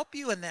Spirit to help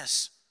you in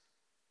this.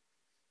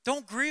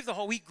 Don't grieve the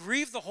Holy. We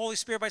grieve the Holy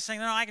Spirit by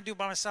saying, no, I can do it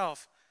by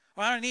myself.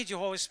 Well, I don't need you,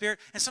 Holy Spirit.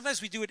 And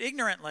sometimes we do it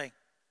ignorantly.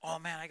 Oh,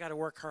 man, I got to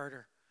work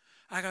harder.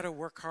 I got to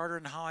work harder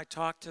in how I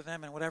talk to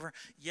them and whatever.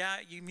 Yeah,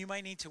 you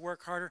might need to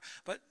work harder.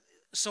 But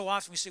so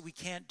often we say we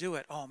can't do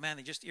it. Oh man,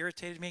 they just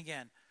irritated me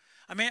again.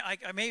 I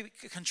may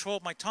control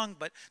my tongue,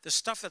 but the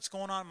stuff that's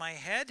going on in my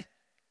head.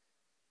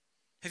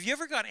 Have you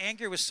ever got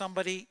angry with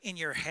somebody in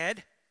your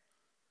head?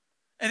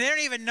 And they don't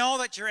even know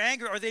that you're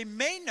angry, or they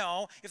may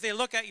know if they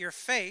look at your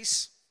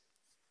face.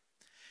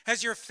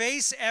 Has your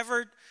face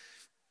ever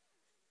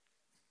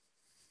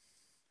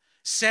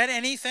said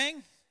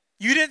anything?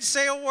 You didn't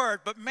say a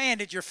word, but man,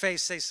 did your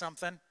face say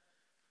something.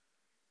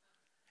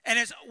 And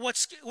it's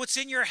what's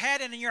in your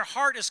head and in your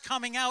heart is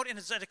coming out, and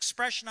it's an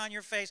expression on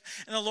your face.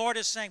 And the Lord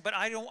is saying, but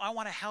I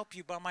want to help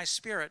you by my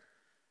Spirit.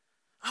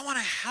 I want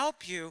to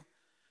help you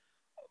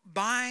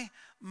by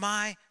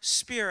my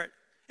Spirit.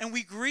 And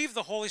we grieve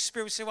the Holy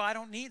Spirit. We say, well, I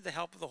don't need the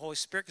help of the Holy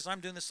Spirit because I'm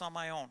doing this on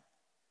my own.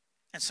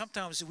 And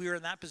sometimes we are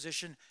in that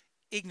position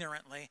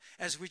ignorantly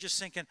as we're just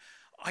thinking,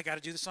 I got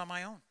to do this on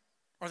my own.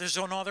 Or there's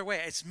no other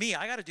way. It's me.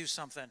 I got to do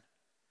something.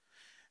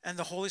 And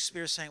the Holy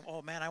Spirit is saying,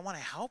 oh man, I want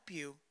to help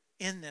you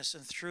in this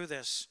and through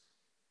this.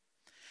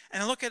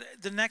 And look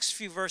at the next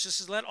few verses. It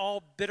says, let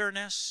all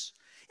bitterness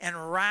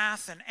and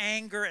wrath and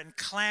anger and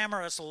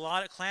clamor,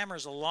 clamor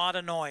is a lot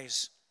of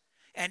noise,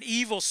 and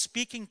evil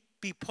speaking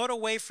be put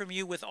away from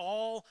you with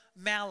all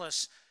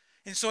malice.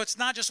 And so it's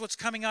not just what's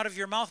coming out of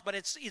your mouth, but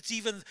it's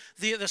even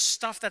the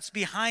stuff that's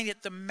behind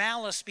it, the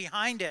malice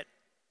behind it.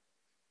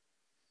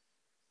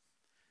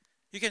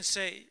 You can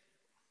say,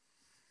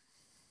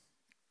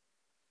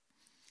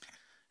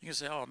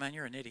 oh man,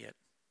 you're an idiot.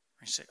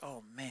 Or you say,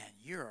 oh man,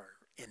 you're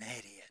an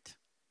idiot.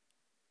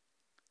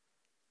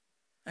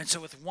 And so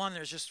with one,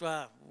 there's just,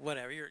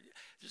 whatever. You're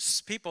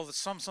just people,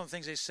 some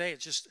things they say,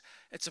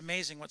 it's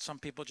amazing what some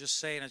people just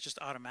say, and it's just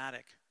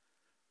automatic.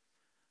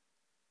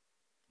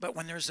 But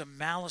when there's a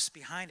malice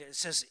behind it, it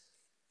says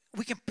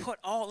we can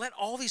let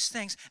all these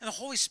things, and the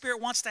Holy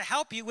Spirit wants to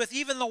help you with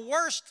even the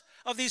worst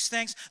of these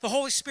things. The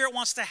Holy Spirit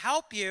wants to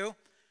help you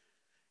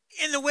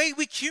in the way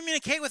we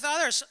communicate with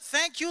others.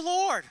 Thank you,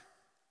 Lord.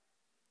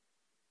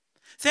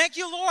 Thank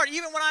you, Lord,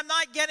 even when I'm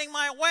not getting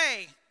my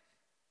way.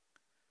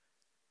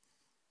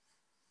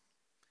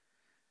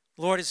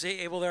 Lord is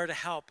able there to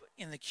help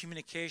in the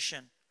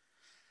communication.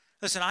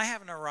 Listen, I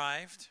haven't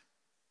arrived.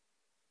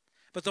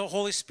 But the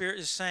Holy Spirit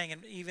is saying,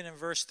 and even in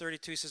verse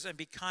 32, he says, and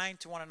be kind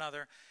to one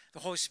another. The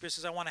Holy Spirit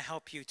says, I want to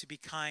help you to be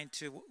kind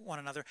to one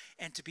another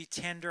and to be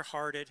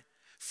tender-hearted,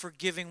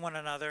 forgiving one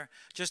another,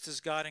 just as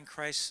God in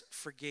Christ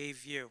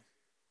forgave you.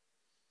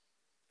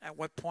 At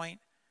what point?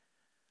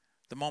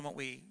 The moment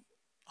we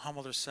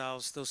humbled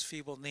ourselves, those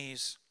feeble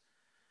knees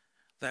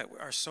that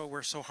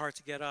we're so hard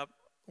to get up,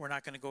 we're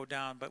not going to go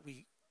down, but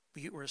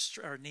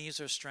our knees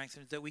are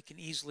strengthened that we can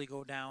easily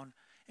go down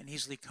and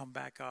easily come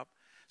back up.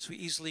 So we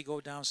easily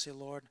go down and say,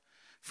 Lord,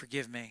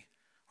 forgive me.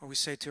 Or we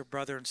say to a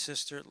brother and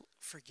sister,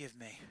 forgive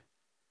me.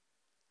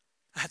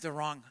 I had the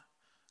wrong,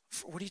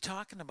 what are you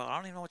talking about? I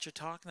don't even know what you're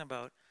talking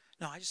about.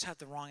 No, I just had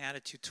the wrong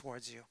attitude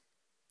towards you.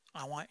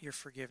 I want your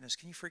forgiveness.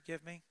 Can you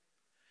forgive me?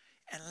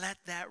 And let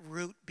that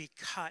root be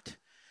cut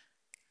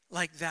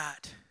like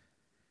that.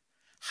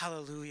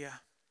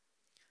 Hallelujah.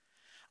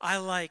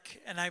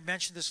 And I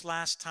mentioned this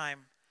last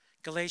time,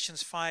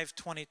 Galatians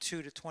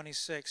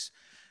 5:22-26,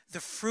 the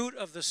fruit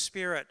of the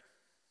Spirit.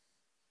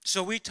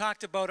 So we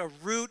talked about a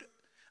root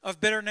of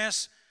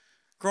bitterness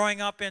growing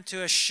up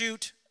into a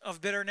shoot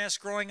of bitterness,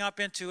 growing up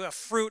into a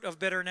fruit of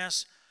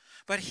bitterness.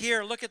 But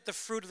here, look at the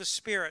fruit of the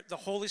Spirit, the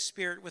Holy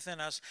Spirit within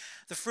us.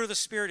 The fruit of the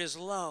Spirit is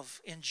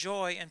love and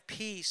joy and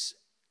peace,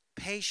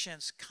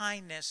 patience,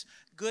 kindness,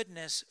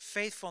 goodness,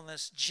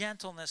 faithfulness,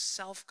 gentleness,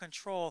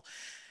 self-control.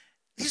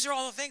 These are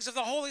all the things of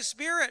the Holy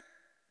Spirit.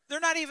 They're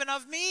not even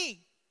of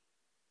me,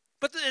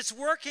 but it's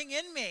working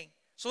in me.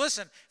 So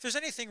listen, if there's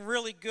anything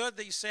really good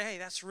that you say, hey,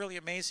 that's really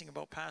amazing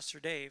about Pastor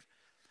Dave,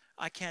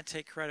 I can't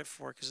take credit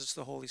for it because it's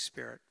the Holy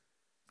Spirit.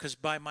 Because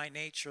by my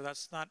nature,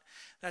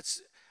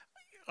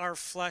 our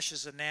flesh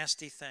is a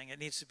nasty thing. It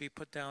needs to be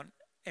put down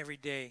every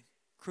day.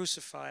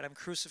 Crucified. I'm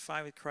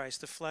crucified with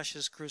Christ. The flesh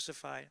is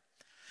crucified.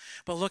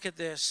 But look at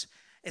this.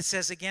 It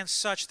says, against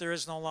such there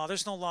is no law.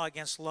 There's no law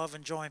against love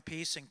and joy and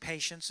peace and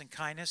patience and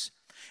kindness.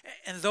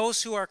 And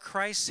those who are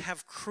Christ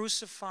have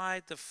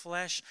crucified the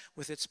flesh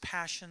with its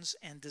passions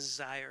and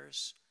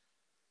desires.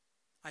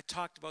 I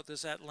talked about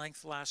this at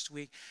length last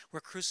week.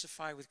 We're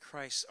crucified with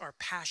Christ. Our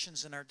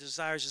passions and our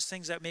desires, the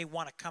things that may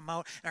want to come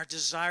out, and our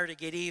desire to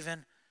get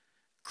even,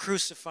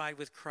 crucified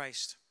with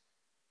Christ.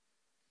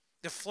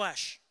 The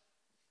flesh,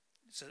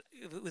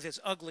 with its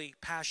ugly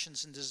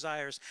passions and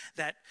desires,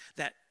 that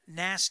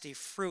nasty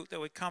fruit that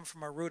would come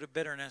from a root of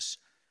bitterness,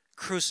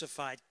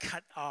 crucified,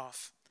 cut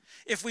off.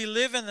 If we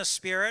live in the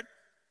Spirit,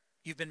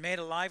 you've been made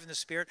alive in the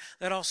Spirit,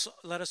 let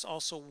us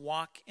also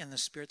walk in the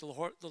Spirit.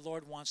 The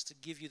Lord wants to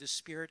give you the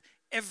Spirit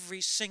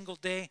every single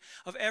day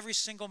of every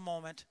single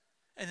moment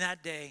in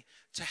that day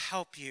to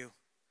help you,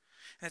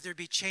 that there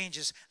be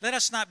changes. Let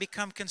us not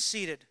become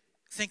conceited,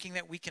 thinking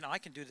that I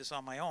can do this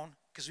on my own,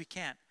 because we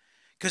can't.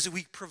 Because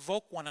we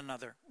provoke one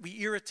another.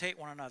 We irritate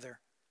one another.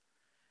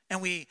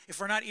 And if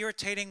we're not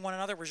irritating one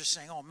another, we're just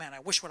saying, oh man, I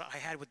wish I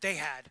had what they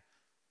had.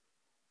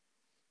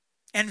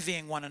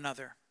 Envying one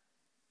another.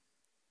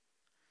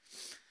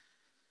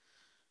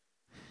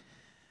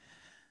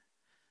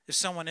 If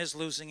someone is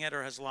losing it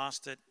or has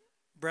lost it,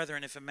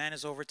 brethren, if a man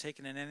is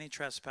overtaken in any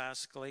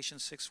trespass,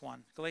 Galatians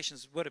 6:1.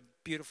 Galatians, what a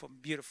beautiful,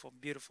 beautiful,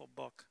 beautiful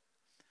book.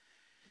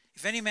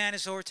 If any man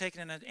is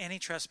overtaken in any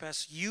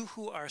trespass, you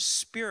who are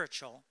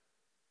spiritual,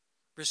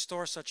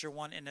 restore such a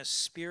one in a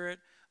spirit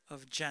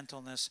of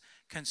gentleness,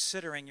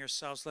 considering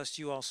yourselves, lest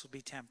you also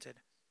be tempted.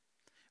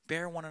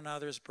 Bear one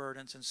another's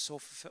burdens, and so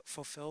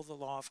fulfill the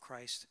law of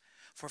Christ.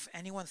 For if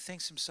anyone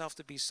thinks himself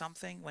to be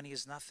something when he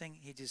is nothing,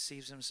 he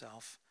deceives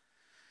himself.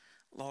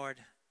 Lord,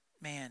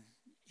 man,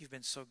 you've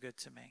been so good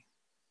to me.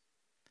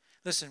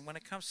 Listen, when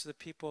it comes to the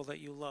people that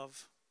you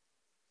love,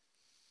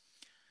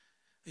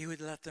 you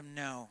would let them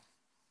know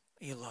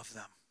you love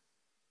them.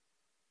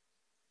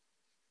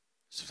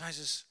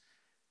 Sometimes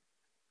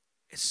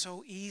it's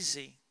so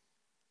easy,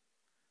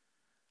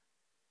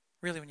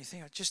 really, when you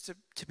think of it, just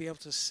to be able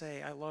to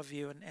say, I love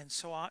you. And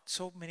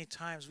so many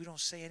times we don't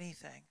say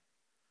anything.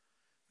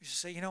 We just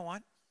say, you know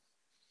what?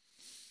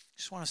 I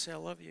just want to say I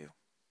love you.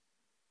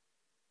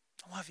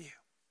 I love you.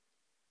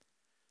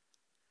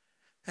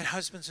 And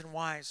husbands and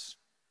wives,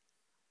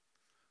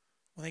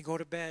 when they go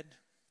to bed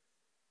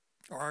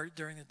or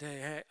during the day,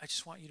 hey, I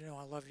just want you to know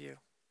I love you.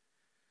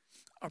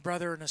 A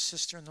brother and a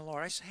sister in the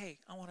Lord, I say, hey,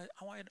 I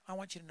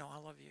want you to know I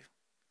love you.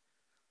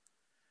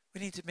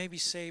 We need to maybe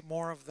say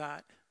more of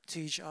that to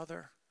each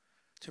other,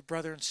 to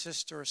brother and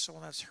sister, or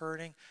someone that's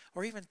hurting,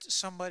 or even to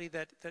somebody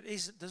that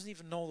doesn't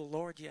even know the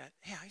Lord yet.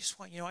 Hey, I just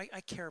want you to know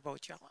I care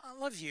about you. I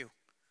love you.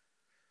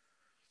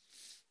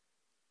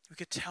 We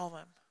could tell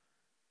them.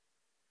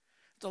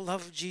 The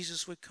love of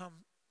Jesus would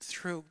come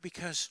through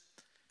because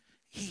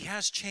he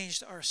has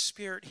changed our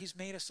spirit. He's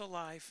made us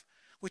alive,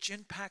 which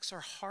impacts our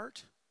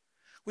heart,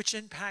 which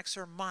impacts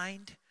our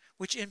mind,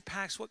 which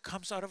impacts what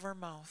comes out of our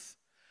mouth.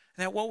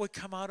 And that what would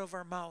come out of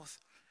our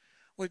mouth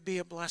would be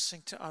a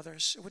blessing to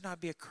others. It would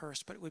not be a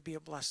curse, but it would be a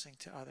blessing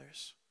to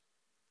others.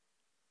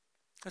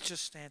 Let's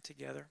just stand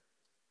together.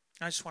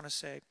 I just want to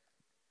say,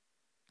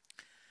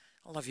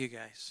 I love you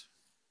guys.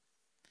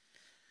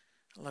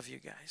 I love you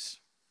guys.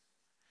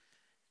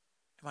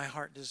 My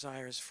heart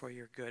desires for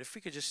your good. If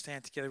we could just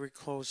stand together, we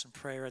close in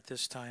prayer at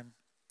this time.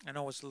 I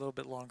know it's a little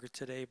bit longer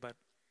today, but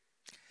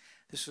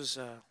this was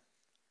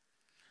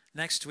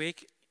next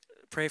week.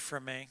 Pray for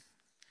me.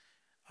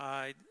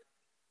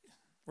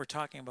 We're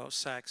talking about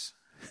sex.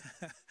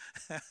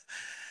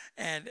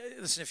 And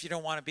listen, if you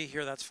don't want to be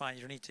here, that's fine.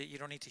 You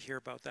don't need to hear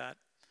about that.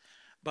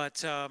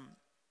 But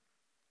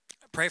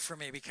pray for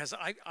me, because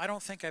I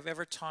don't think I've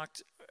ever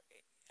talked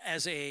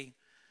as a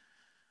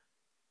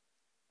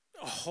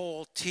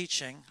whole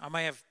teaching. I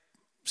might have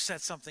said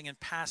something in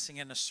passing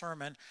in a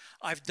sermon.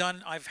 I've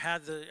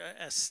had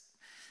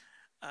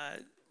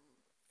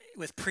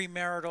with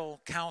premarital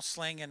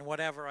counseling and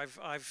whatever.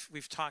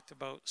 We've talked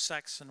about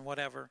sex and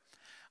whatever.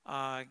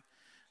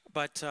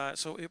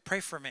 So pray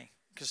for me,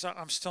 because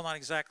I'm still not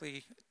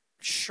exactly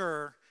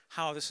sure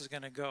how this is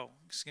going to go.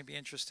 It's going to be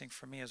interesting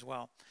for me as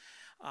well.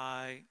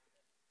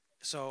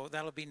 So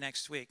that'll be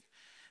next week.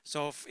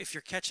 So if you're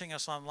catching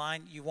us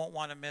online, you won't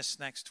want to miss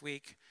next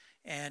week.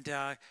 And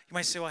you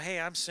might say, well, hey,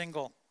 I'm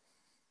single.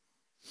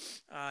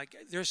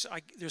 There's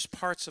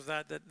parts of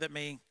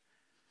that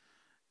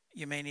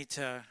you may need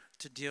to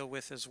deal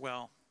with as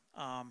well.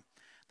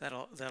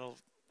 That'll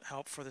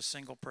help for the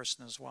single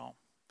person as well.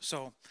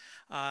 So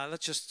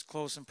let's just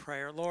close in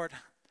prayer. Lord,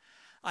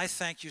 I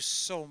thank you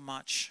so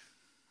much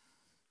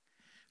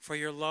for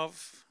your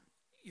love,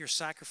 your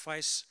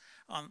sacrifice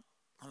on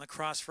the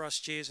cross for us,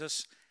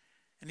 Jesus.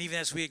 And even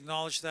as we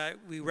acknowledge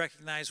that, we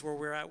recognize where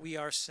we're at. We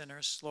are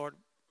sinners, Lord.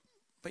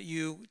 But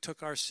you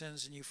took our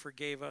sins and you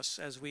forgave us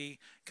as we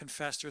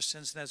confessed our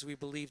sins and as we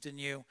believed in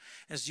you,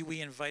 we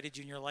invited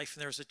you in your life,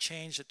 and there was a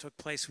change that took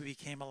place. We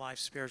became alive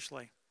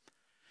spiritually.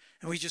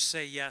 And we just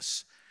say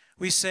yes.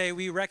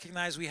 We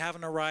recognize we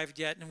haven't arrived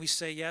yet, and we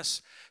say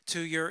yes to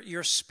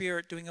your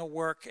Spirit doing a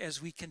work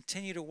as we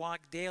continue to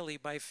walk daily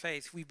by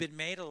faith. We've been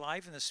made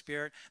alive in the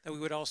Spirit, that we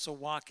would also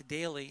walk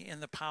daily in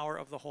the power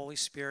of the Holy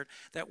Spirit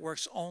that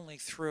works only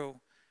through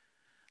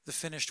the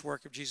finished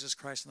work of Jesus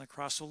Christ on the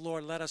cross. So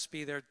Lord, let us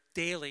be there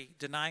daily,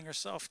 denying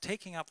ourselves,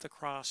 taking up the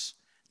cross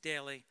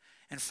daily,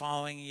 and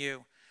following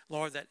you.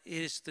 Lord, that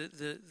is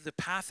the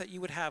path that you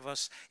would have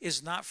us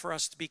is not for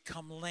us to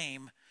become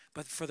lame,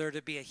 but for there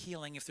to be a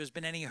healing. If there's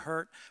been any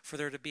hurt, for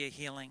there to be a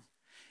healing.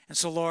 And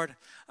so, Lord,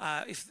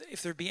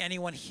 if there be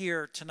anyone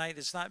here tonight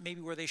that's not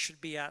maybe where they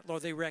should be at,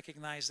 Lord, they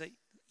recognize that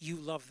you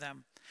love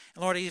them.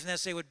 And Lord, even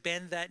as they would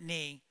bend that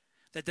knee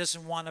that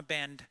doesn't want to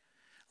bend,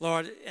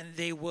 Lord, and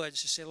they would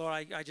just say,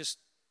 Lord, I just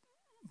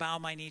bow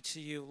my knee to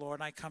you, Lord,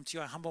 and I come to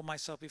you. I humble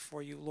myself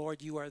before you.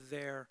 Lord, you are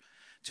there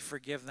to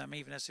forgive them,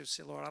 even as they would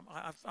say, Lord,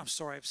 I'm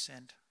sorry I've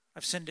sinned.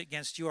 I've sinned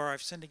against you, or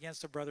I've sinned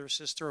against a brother or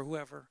sister or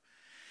whoever.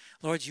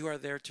 Lord, you are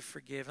there to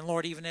forgive. And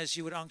Lord, even as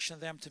you would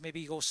unction them to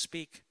maybe go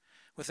speak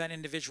with that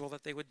individual,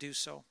 that they would do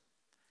so.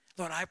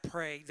 Lord, I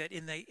pray that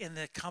in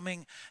the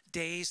coming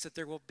days that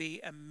there will be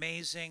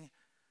amazing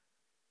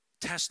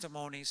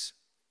testimonies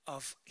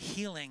of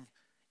healing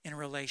in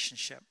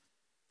relationship.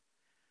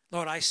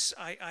 Lord, I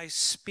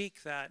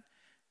speak that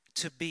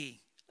to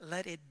be.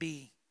 Let it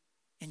be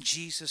in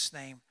Jesus'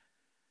 name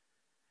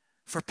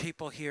for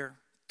people here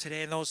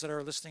today and those that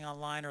are listening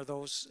online or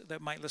those that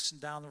might listen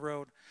down the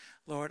road.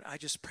 Lord, I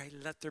just pray,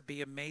 let there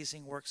be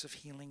amazing works of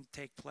healing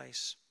take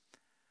place.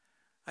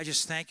 I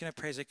just thank you and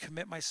I praise. I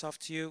commit myself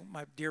to you,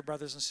 my dear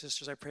brothers and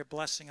sisters. I pray a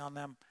blessing on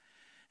them.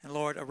 And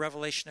Lord, a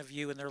revelation of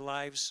you in their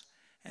lives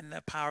and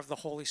the power of the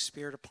Holy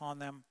Spirit upon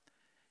them.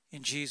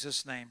 In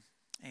Jesus' name,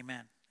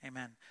 amen.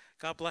 Amen.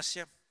 God bless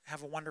you.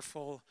 Have a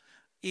wonderful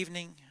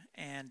evening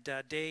and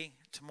day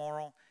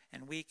tomorrow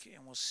and week,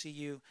 and we'll see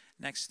you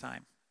next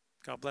time.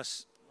 God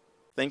bless.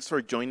 Thanks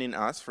for joining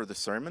us for the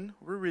sermon.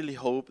 We really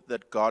hope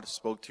that God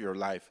spoke to your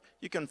life.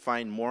 You can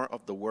find more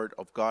of the Word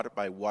of God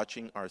by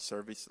watching our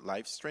service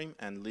live stream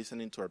and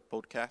listening to our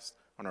podcast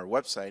on our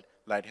website,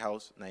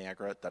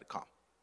 lighthouseniagara.com.